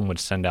that system would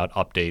send out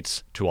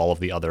updates to all of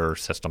the other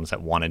systems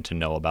that wanted to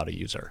know about a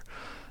user.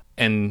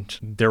 And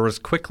there was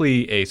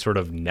quickly a sort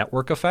of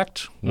network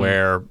effect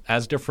where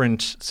as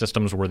different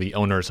systems were the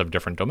owners of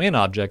different domain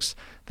objects,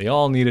 they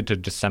all needed to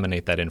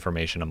disseminate that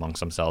information amongst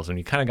themselves, and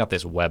you kind of got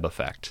this web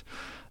effect.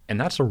 And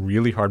that's a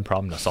really hard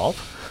problem to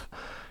solve.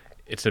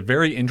 It's a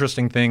very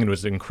interesting thing. It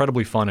was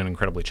incredibly fun and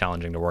incredibly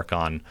challenging to work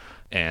on,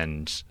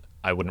 and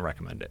I wouldn't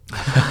recommend it.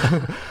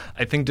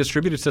 I think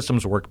distributed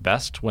systems work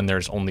best when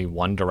there's only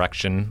one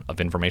direction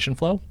of information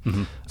flow.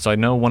 So I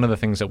know one of the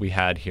things that we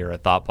had here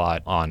at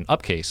Thoughtbot on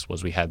Upcase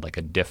was we had like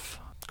a diff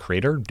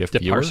creator, diff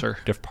viewer,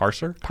 diff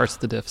parser. Parse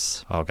the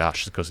diffs. Oh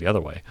gosh, it goes the other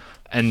way.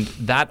 And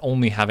that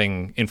only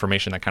having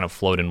information that kind of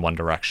flowed in one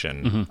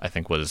direction, I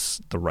think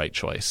was the right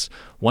choice.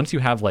 Once you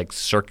have like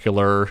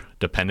circular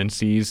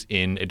dependencies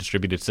in a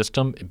distributed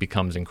system, it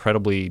becomes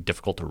incredibly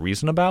difficult to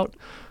reason about.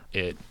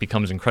 It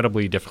becomes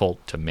incredibly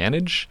difficult to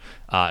manage,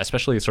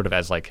 especially sort of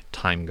as like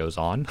time goes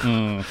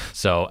on.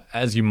 So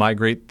as you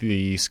migrate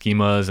the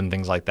schemas and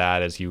things like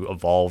that, as you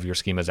evolve your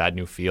schemas, add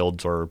new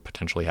fields or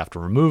potentially have to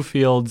remove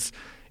fields,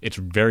 it's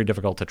very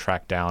difficult to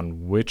track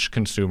down which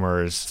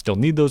consumers still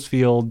need those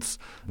fields,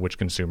 which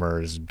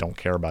consumers don't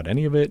care about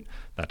any of it,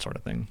 that sort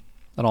of thing.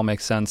 That all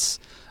makes sense.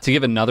 To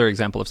give another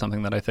example of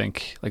something that I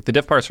think, like the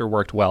diff parser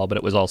worked well, but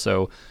it was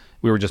also,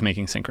 we were just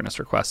making synchronous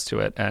requests to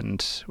it,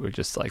 and we would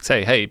just like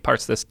say, hey,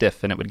 parse this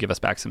diff, and it would give us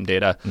back some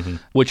data,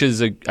 which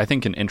is, I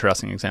think, an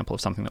interesting example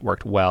of something that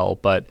worked well.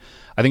 But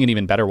I think an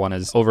even better one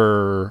is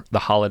over the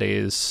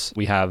holidays,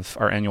 we have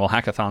our annual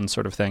hackathon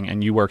sort of thing,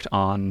 and you worked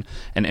on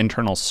an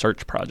internal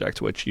search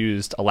project, which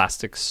used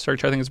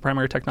Elasticsearch, I think is the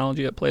primary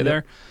technology at play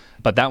there.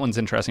 But that one's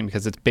interesting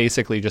because it's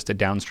basically just a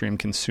downstream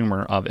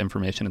consumer of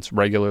information. It's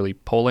regularly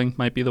polling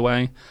might be the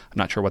way. I'm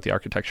not sure what the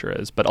architecture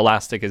is, but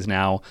Elastic is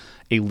now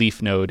a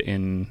leaf node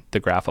in the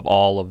graph of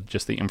all of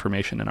just the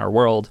information in our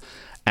world.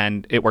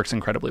 And it works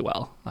incredibly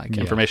well. Like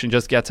information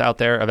just gets out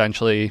there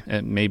eventually,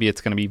 and maybe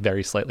it's going to be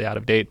very slightly out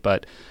of date,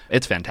 but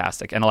it's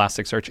fantastic. And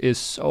Elasticsearch is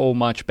so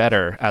much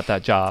better at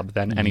that job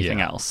than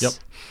anything else. Yep.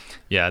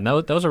 Yeah, and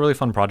that was a really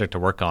fun project to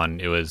work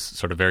on. It was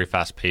sort of very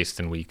fast-paced,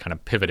 and we kind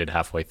of pivoted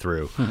halfway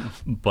through.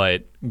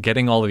 But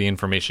getting all of the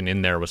information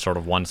in there was sort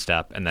of one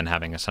step, and then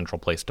having a central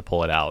place to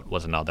pull it out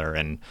was another.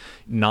 And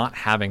not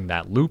having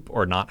that loop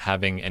or not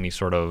having any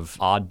sort of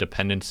odd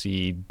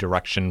dependency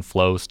direction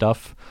flow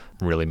stuff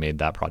really made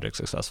that project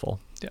successful.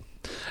 Yeah.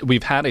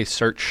 We've had a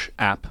search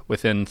app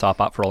within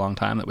Thoughtbot for a long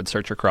time that would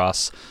search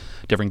across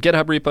different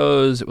GitHub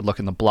repos. It would look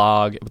in the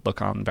blog. It would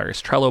look on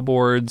various Trello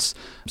boards.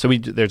 So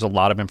there's a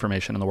lot of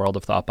information in the world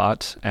of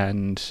Thoughtbot,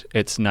 and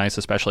it's nice,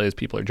 especially as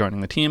people are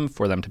joining the team,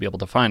 for them to be able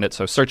to find it.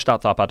 So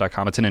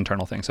search.thoughtbot.com, it's an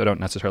internal thing, so don't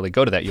necessarily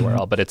go to that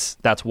URL, but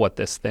that's what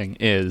this thing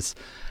is.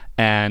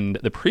 And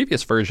the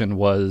previous version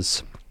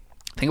was,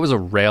 I think it was a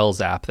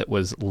Rails app that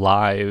was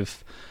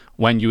live.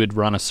 When you would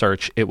run a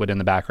search, it would in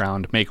the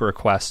background make a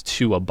request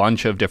to a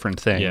bunch of different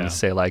things,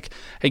 say like,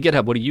 hey,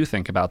 GitHub, what do you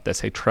think about this?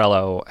 Hey,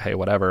 Trello, hey,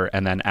 whatever,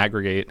 and then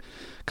aggregate,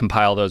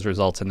 compile those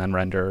results, and then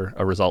render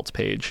a results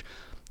page.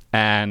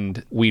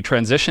 And we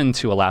transitioned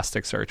to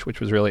Elasticsearch, which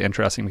was really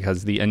interesting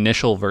because the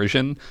initial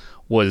version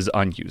was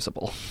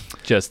unusable.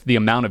 Just the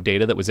amount of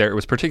data that was there. It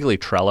was particularly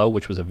Trello,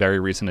 which was a very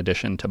recent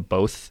addition to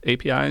both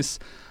APIs,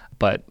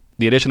 but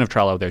the addition of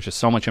Trello, there's just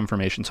so much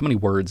information, so many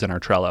words in our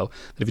Trello,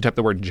 that if you type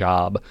the word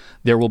job,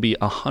 there will be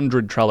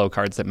 100 Trello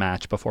cards that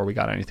match before we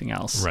got anything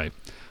else. Right.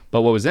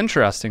 But what was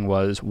interesting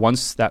was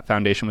once that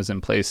foundation was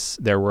in place,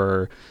 there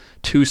were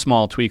 2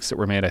 small tweaks that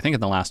were made, I think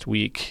in the last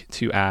week,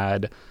 to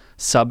add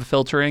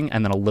sub-filtering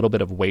and then a little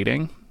bit of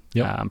weighting.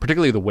 Yep.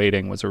 Particularly the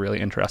weighting was a really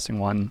interesting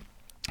one.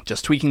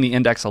 Just tweaking the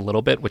index a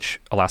little bit, which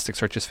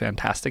Elasticsearch is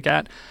fantastic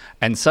at.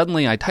 And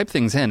suddenly I type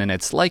things in and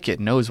it's like it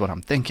knows what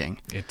I'm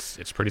thinking.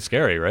 It's pretty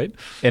scary, right?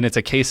 And it's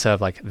a case of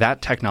like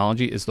that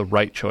technology is the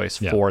right choice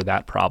for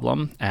that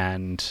problem.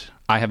 And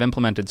I have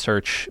implemented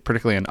search,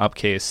 particularly in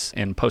Upcase,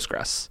 in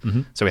Postgres.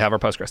 So we have our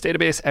Postgres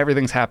database.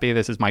 Everything's happy.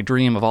 This is my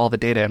dream of all the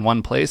data in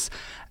one place.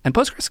 And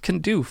Postgres can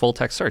do full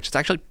text search. It's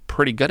actually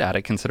pretty good at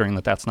it, considering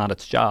that that's not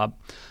its job,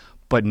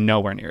 but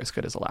nowhere near as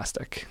good as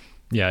Elastic.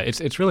 Yeah,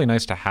 it's really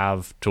nice to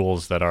have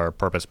tools that are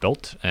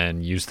purpose-built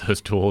and use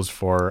those tools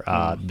for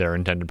their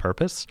intended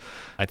purpose.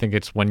 I think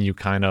it's when you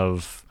kind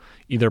of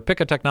either pick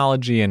a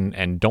technology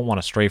and don't want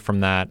to stray from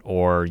that,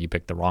 or you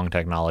pick the wrong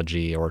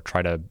technology or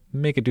try to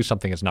make it do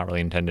something it's not really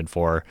intended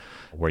for,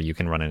 where you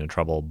can run into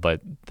trouble.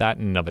 But that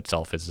in and of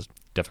itself is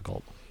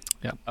difficult.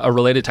 Yeah. A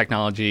related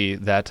technology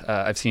that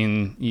I've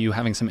seen you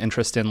having some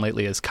interest in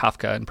lately is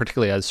Kafka, and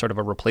particularly as sort of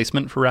a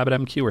replacement for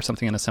RabbitMQ or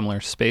something in a similar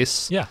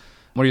space. Yeah.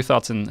 What are your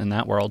thoughts in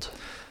that world?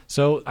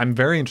 So I'm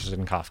very interested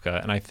in Kafka,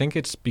 and I think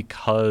it's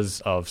because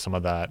of some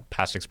of that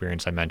past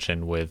experience I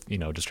mentioned with,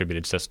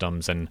 distributed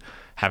systems and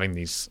having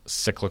these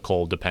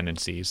cyclical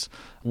dependencies.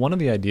 One of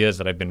the ideas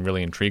that I've been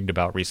really intrigued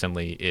about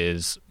recently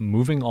is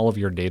moving all of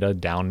your data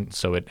down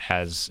so it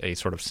has a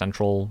sort of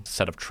central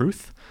set of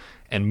truth,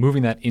 and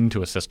moving that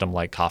into a system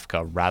like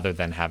Kafka rather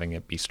than having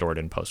it be stored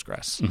in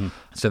Postgres.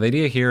 So the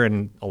idea here,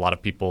 and a lot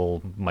of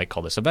people might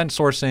call this event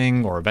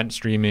sourcing or event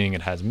streaming.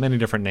 It has many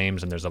different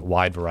names, and there's a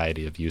wide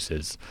variety of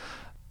uses.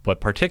 But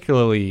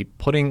particularly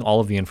putting all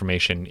of the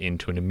information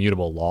into an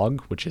immutable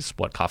log, which is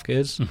what Kafka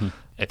is,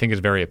 I think is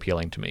very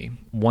appealing to me.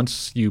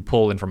 Once you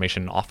pull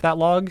information off that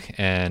log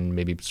and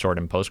maybe store it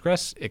in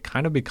Postgres, it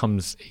kind of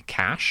becomes a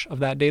cache of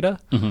that data,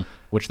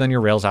 which then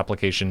your Rails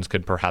applications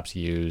could perhaps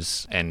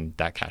use, and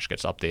that cache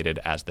gets updated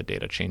as the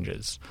data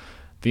changes.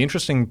 The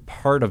interesting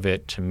part of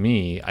it to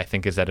me, I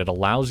think, is that it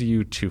allows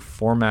you to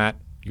format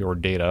your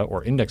data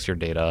or index your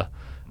data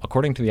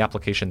according to the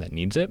application that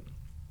needs it.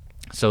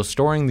 So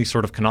storing the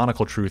sort of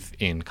canonical truth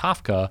in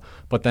Kafka,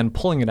 but then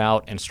pulling it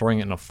out and storing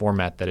it in a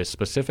format that is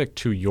specific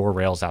to your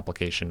Rails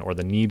application or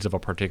the needs of a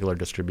particular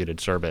distributed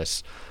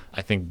service,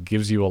 I think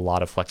gives you a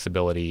lot of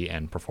flexibility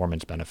and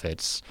performance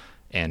benefits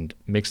and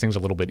makes things a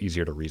little bit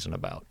easier to reason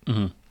about.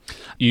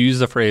 You use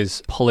the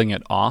phrase pulling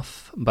it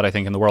off, but I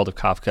think in the world of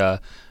Kafka,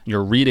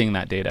 you're reading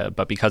that data,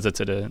 but because it's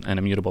an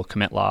immutable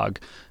commit log,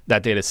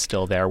 that data is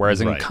still there.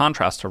 Whereas in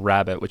contrast to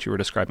Rabbit, which you were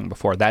describing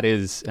before, that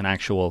is an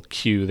actual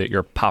queue that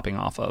you're popping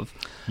off of.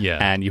 Yeah.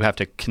 And you have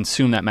to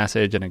consume that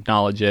message and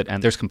acknowledge it,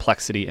 and there's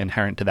complexity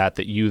inherent to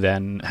that you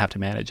then have to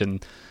manage.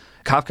 And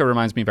Kafka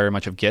reminds me very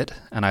much of Git,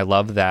 and I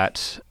love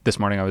that. This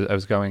morning I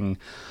was going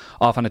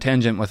off on a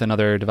tangent with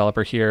another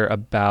developer here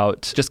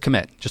about just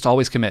commit, just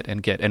always commit in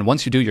Git. And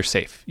once you do, you're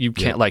safe. You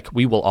can't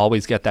we will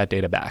always get that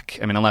data back.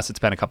 I mean, unless it's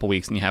been a couple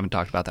weeks and you haven't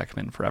talked about that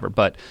commit in forever.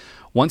 But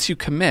once you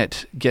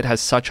commit, Git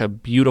has such a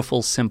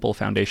beautiful, simple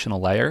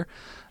foundational layer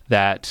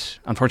that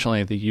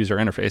unfortunately the user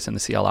interface and the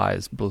CLI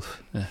is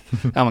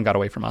that one got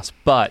away from us.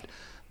 But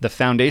the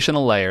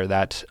foundational layer,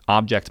 that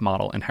object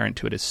model inherent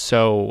to it, is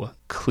so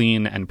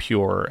clean and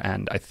pure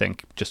and I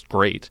think just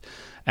great.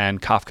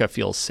 And Kafka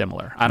feels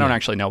similar. I don't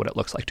actually know what it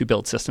looks like to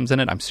build systems in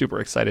it. I'm super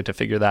excited to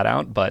figure that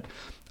out, but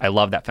I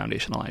love that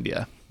foundational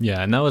idea.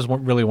 Yeah, and that was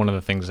really one of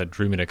the things that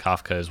drew me to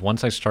Kafka is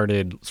once I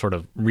started sort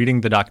of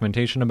reading the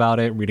documentation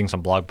about it, reading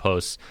some blog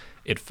posts,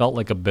 it felt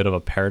like a bit of a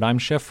paradigm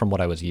shift from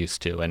what I was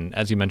used to. And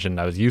as you mentioned,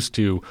 I was used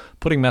to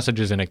putting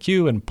messages in a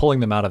queue and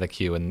pulling them out of the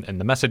queue. And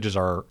the messages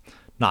are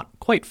not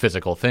quite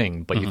physical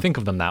thing, but you think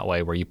of them that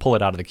way where you pull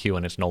it out of the queue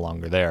and it's no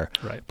longer there.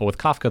 Right. But with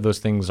Kafka, those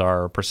things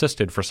are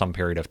persisted for some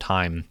period of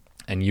time.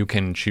 And you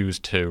can choose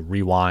to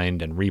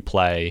rewind and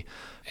replay.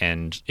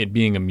 And it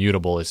being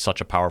immutable is such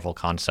a powerful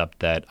concept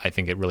that I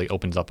think it really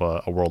opens up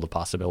a world of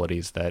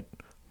possibilities that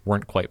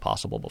weren't quite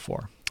possible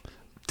before.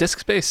 Disk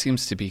space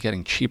seems to be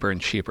getting cheaper and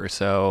cheaper,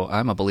 so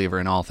I'm a believer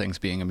in all things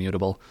being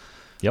immutable.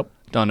 Yep.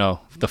 Don't know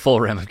the full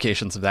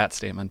ramifications of that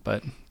statement,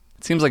 but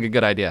it seems like a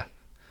good idea.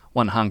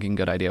 One honking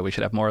good idea. We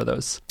should have more of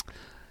those.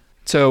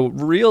 So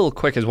real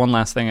quick is one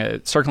last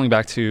thing, circling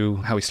back to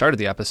how we started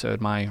the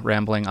episode, my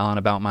rambling on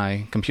about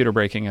my computer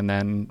breaking and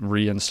then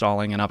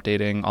reinstalling and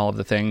updating all of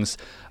the things.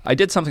 I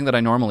did something that I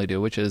normally do,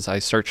 which is I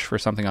searched for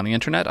something on the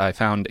internet. I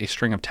found a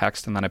string of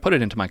text and then I put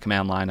it into my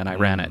command line and I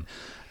ran it.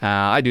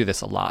 I do this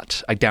a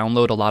lot. I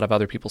download a lot of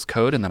other people's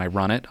code and then I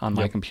run it on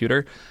my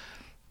computer.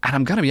 And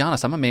I'm going to be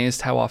honest, I'm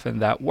amazed how often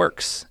that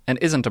works and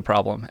isn't a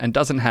problem and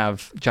doesn't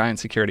have giant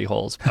security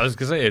holes. I was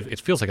going to say, it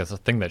feels like it's a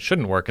thing that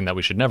shouldn't work and that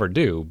we should never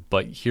do,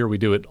 but here we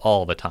do it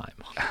all the time.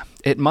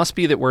 It must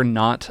be that we're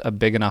not a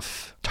big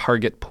enough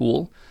target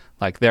pool.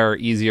 Like, there are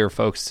easier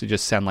folks to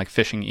just send like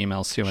phishing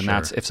emails to, and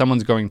that's, if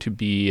someone's going to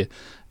be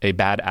a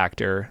bad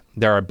actor,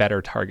 there are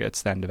better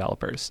targets than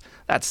developers.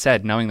 That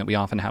said, knowing that we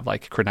often have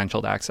like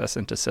credentialed access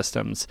into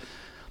systems,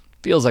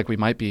 feels like we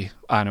might be,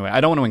 anyway,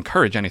 I don't want to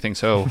encourage anything,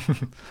 so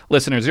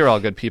listeners, you're all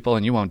good people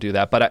and you won't do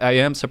that, but I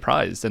am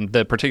surprised. And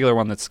the particular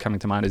one that's coming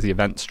to mind is the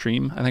Event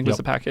Stream, I think was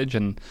the package,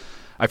 and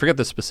I forget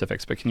the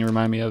specifics, but can you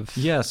remind me of?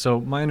 Yeah, so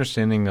my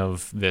understanding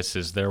of this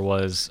is there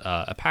was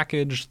a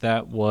package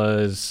that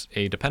was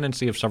a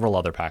dependency of several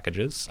other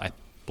packages. I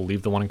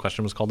believe the one in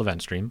question was called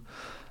Event Stream.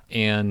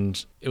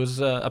 And it was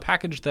a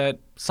package that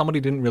somebody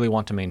didn't really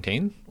want to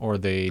maintain, or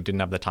they didn't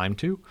have the time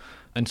to.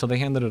 And so they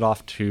handed it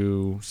off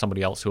to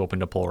somebody else who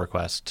opened a pull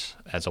request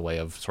as a way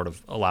of sort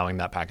of allowing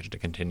that package to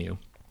continue.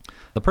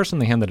 The person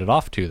they handed it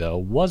off to, though,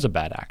 was a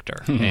bad actor,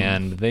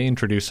 and they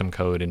introduced some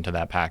code into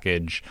that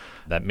package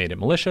that made it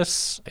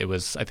malicious. It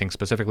was, I think,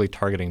 specifically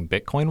targeting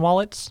Bitcoin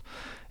wallets.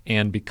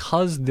 And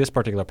because this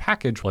particular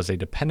package was a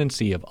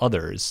dependency of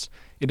others,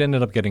 it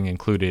ended up getting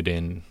included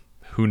in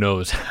who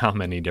knows how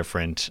many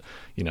different,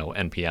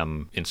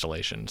 NPM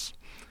installations.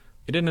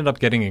 It ended up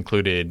getting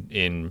included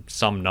in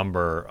some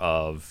number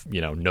of,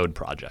 Node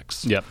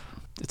projects. Yep.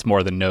 It's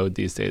more than Node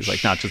these days,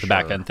 like not just the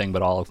back end thing,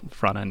 but all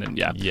front end. And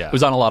it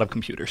was on a lot of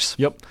computers.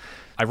 Yep.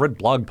 I've read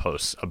blog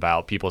posts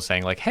about people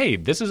saying like, hey,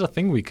 this is a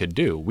thing we could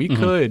do. We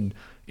could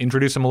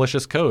introduce a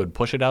malicious code,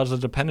 push it out as a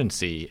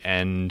dependency,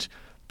 and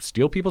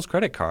steal people's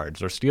credit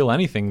cards or steal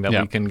anything that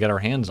we can get our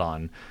hands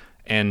on.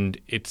 And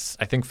it's,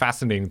 I think,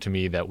 fascinating to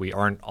me that we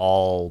aren't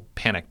all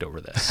panicked over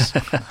this.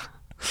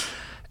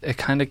 It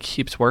kind of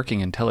keeps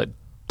working until it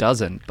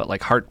doesn't. But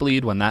like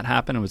Heartbleed, when that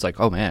happened, it was like,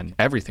 oh man,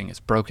 everything is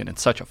broken in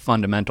such a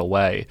fundamental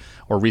way.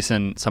 Or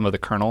some of the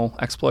kernel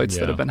exploits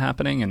that have been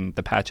happening and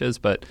the patches.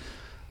 But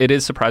it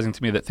is surprising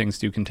to me that things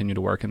do continue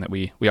to work and that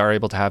we are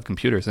able to have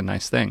computers and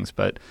nice things.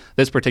 But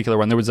this particular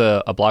one, there was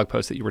a blog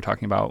post that you were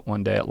talking about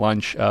one day at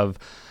lunch of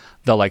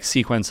the like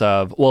sequence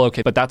of, well,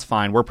 okay, but that's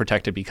fine. We're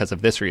protected because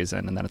of this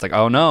reason. And then it's like,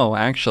 oh no,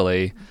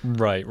 actually.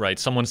 Right.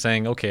 Someone's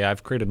saying, okay,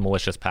 I've created a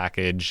malicious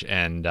package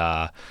and,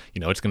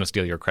 it's going to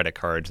steal your credit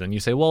cards. Then you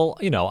say, well,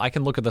 I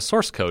can look at the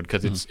source code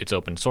because it's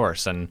open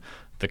source. And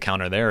the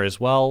counter there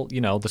is, well,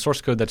 the source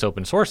code that's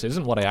open source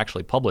isn't what I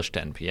actually published to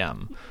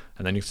NPM.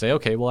 And then you say,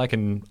 okay, well, I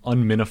can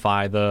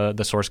unminify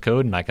the source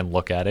code and I can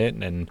look at it.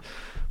 And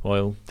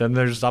well, then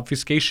there's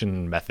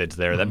obfuscation methods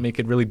there that make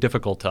it really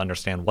difficult to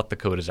understand what the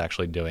code is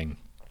actually doing.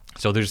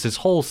 So there's this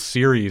whole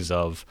series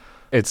of...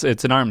 It's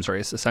an arms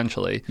race,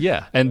 essentially.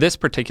 Yeah. And this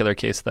particular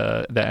case,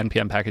 the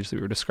NPM package that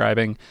we were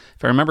describing,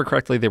 if I remember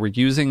correctly, they were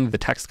using the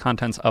text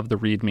contents of the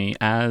README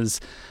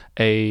as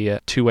a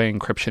two-way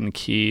encryption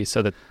key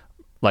so that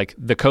like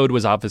the code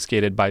was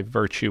obfuscated by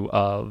virtue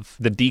of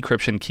the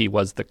decryption key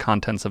was the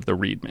contents of the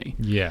README.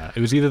 Yeah, it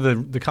was either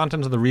the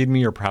contents of the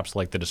README or perhaps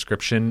like the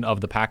description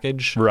of the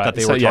package that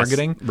they were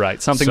targeting. Yes,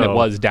 right, something that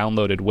was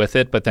downloaded with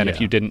it, but then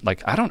if you didn't,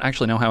 like, I don't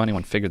actually know how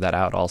anyone figured that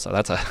out also.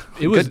 That's a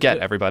good get,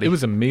 everybody. It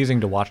was amazing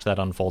to watch that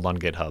unfold on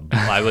GitHub.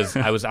 I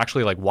was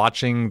actually like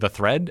watching the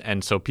thread,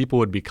 and so people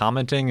would be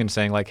commenting and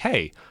saying like,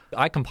 hey,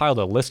 I compiled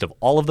a list of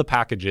all of the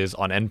packages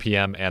on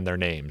NPM and their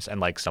names, and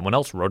like someone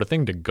else wrote a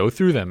thing to go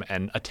through them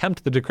and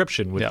attempt the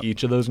decryption with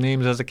each of those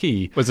names as a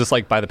key. Was this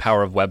like by the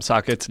power of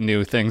WebSockets,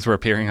 new things were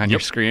appearing on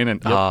your screen?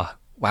 And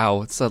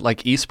wow, it's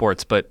like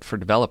esports, but for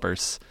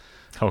developers.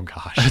 Oh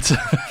gosh.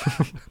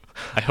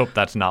 I hope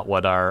that's not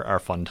what our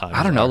fun times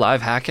I don't know,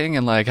 live hacking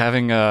and like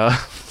having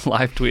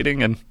live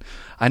tweeting. And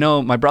I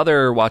know my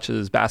brother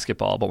watches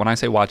basketball, but when I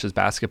say watches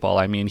basketball,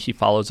 I mean he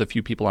follows a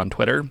few people on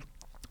Twitter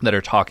that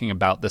are talking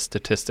about the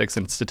statistics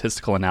and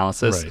statistical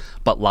analysis,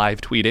 but live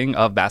tweeting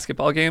of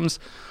basketball games,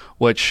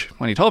 which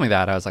when he told me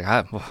that, I was like,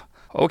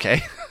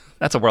 okay,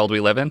 that's a world we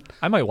live in.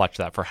 I might watch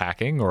that for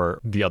hacking or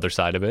the other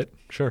side of it.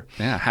 Sure.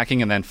 Yeah,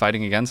 hacking and then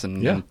fighting against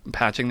and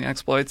patching the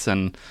exploits.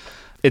 And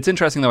it's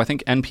interesting, though. I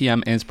think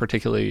NPM is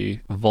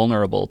particularly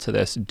vulnerable to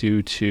this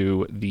due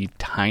to the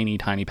tiny,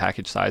 tiny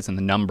package size and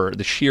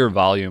the sheer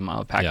volume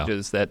of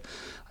packages that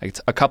like,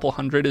 it's a couple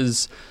hundred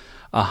is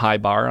a high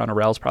bar on a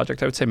Rails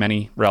project. I would say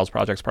many Rails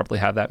projects probably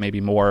have that, maybe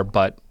more,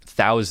 but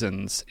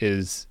thousands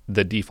is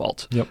the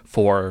default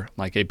for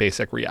like a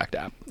basic React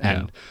app.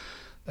 And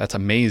that's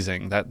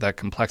amazing, that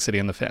complexity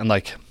and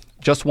like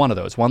just one of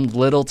those, one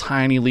little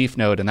tiny leaf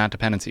node in that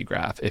dependency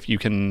graph. If you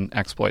can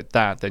exploit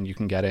that, then you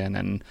can get in,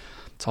 and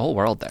it's a whole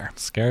world there.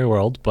 Scary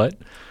world, but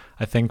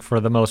I think for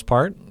the most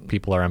part,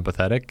 people are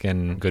empathetic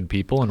and good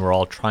people, and we're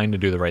all trying to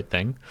do the right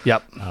thing.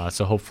 Yep.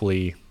 So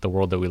hopefully the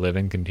world that we live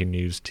in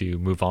continues to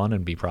move on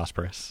and be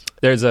prosperous.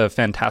 There's a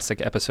fantastic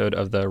episode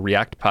of the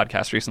React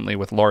podcast recently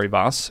with Laurie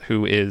Voss,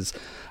 who is,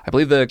 I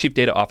believe, the chief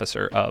data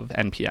officer of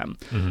NPM.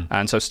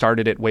 And so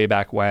started it way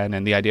back when.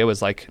 And the idea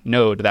was like,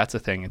 Node, that's a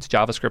thing. It's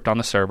JavaScript on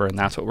the server, and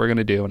that's what we're going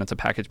to do. And it's a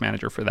package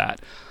manager for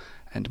that.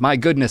 And my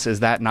goodness, is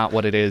that not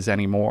what it is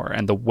anymore?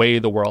 And the way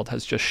the world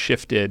has just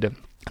shifted,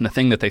 and the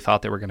thing that they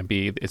thought they were going to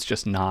be, it's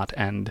just not.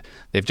 And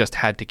they've just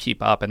had to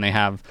keep up, and they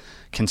have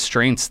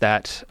constraints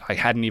that I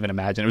hadn't even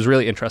imagined. It was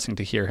really interesting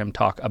to hear him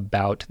talk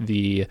about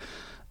the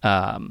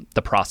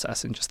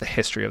process and just the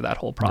history of that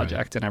whole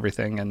project and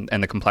everything,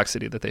 and the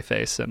complexity that they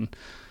face. And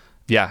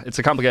yeah, it's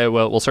a complicated,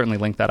 we'll certainly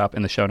link that up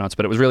in the show notes,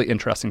 but it was really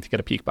interesting to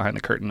get a peek behind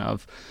the curtain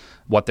of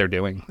what they're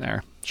doing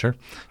there. Sure.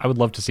 I would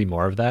love to see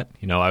more of that.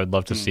 I would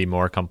love to see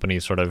more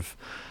companies sort of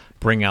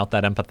bring out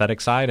that empathetic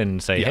side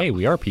and say, hey,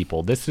 we are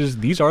people.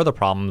 These are the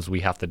problems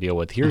we have to deal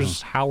with.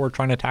 Here's how we're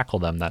trying to tackle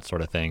them, that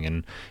sort of thing.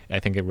 And I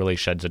think it really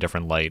sheds a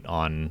different light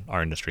on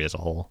our industry as a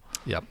whole.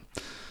 Yep.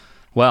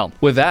 Well,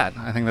 with that,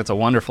 I think that's a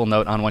wonderful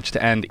note on which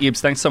to end. Eebs,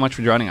 thanks so much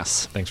for joining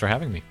us. Thanks for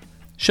having me.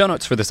 Show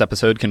notes for this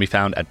episode can be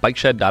found at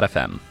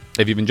bikeshed.fm.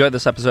 If you've enjoyed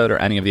this episode or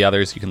any of the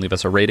others, you can leave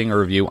us a rating or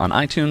review on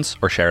iTunes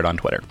or share it on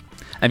Twitter.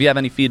 And if you have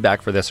any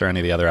feedback for this or any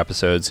of the other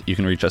episodes, you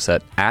can reach us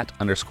at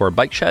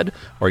 @_bikeshed,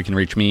 or you can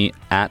reach me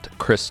at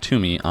Chris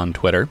Toomey on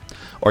Twitter,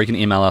 or you can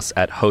email us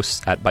at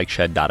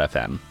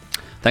hosts@bikeshed.fm.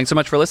 Thanks so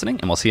much for listening,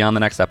 and we'll see you on the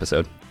next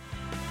episode.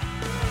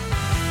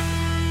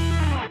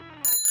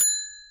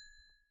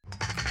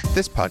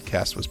 This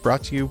podcast was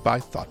brought to you by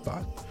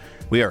Thoughtbot.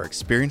 We are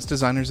experienced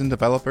designers and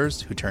developers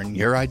who turn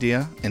your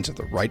idea into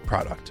the right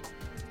product.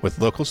 With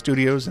local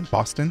studios in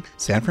Boston,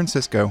 San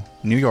Francisco,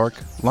 New York,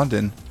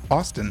 London,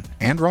 Austin,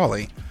 and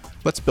Raleigh,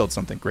 let's build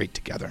something great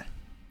together.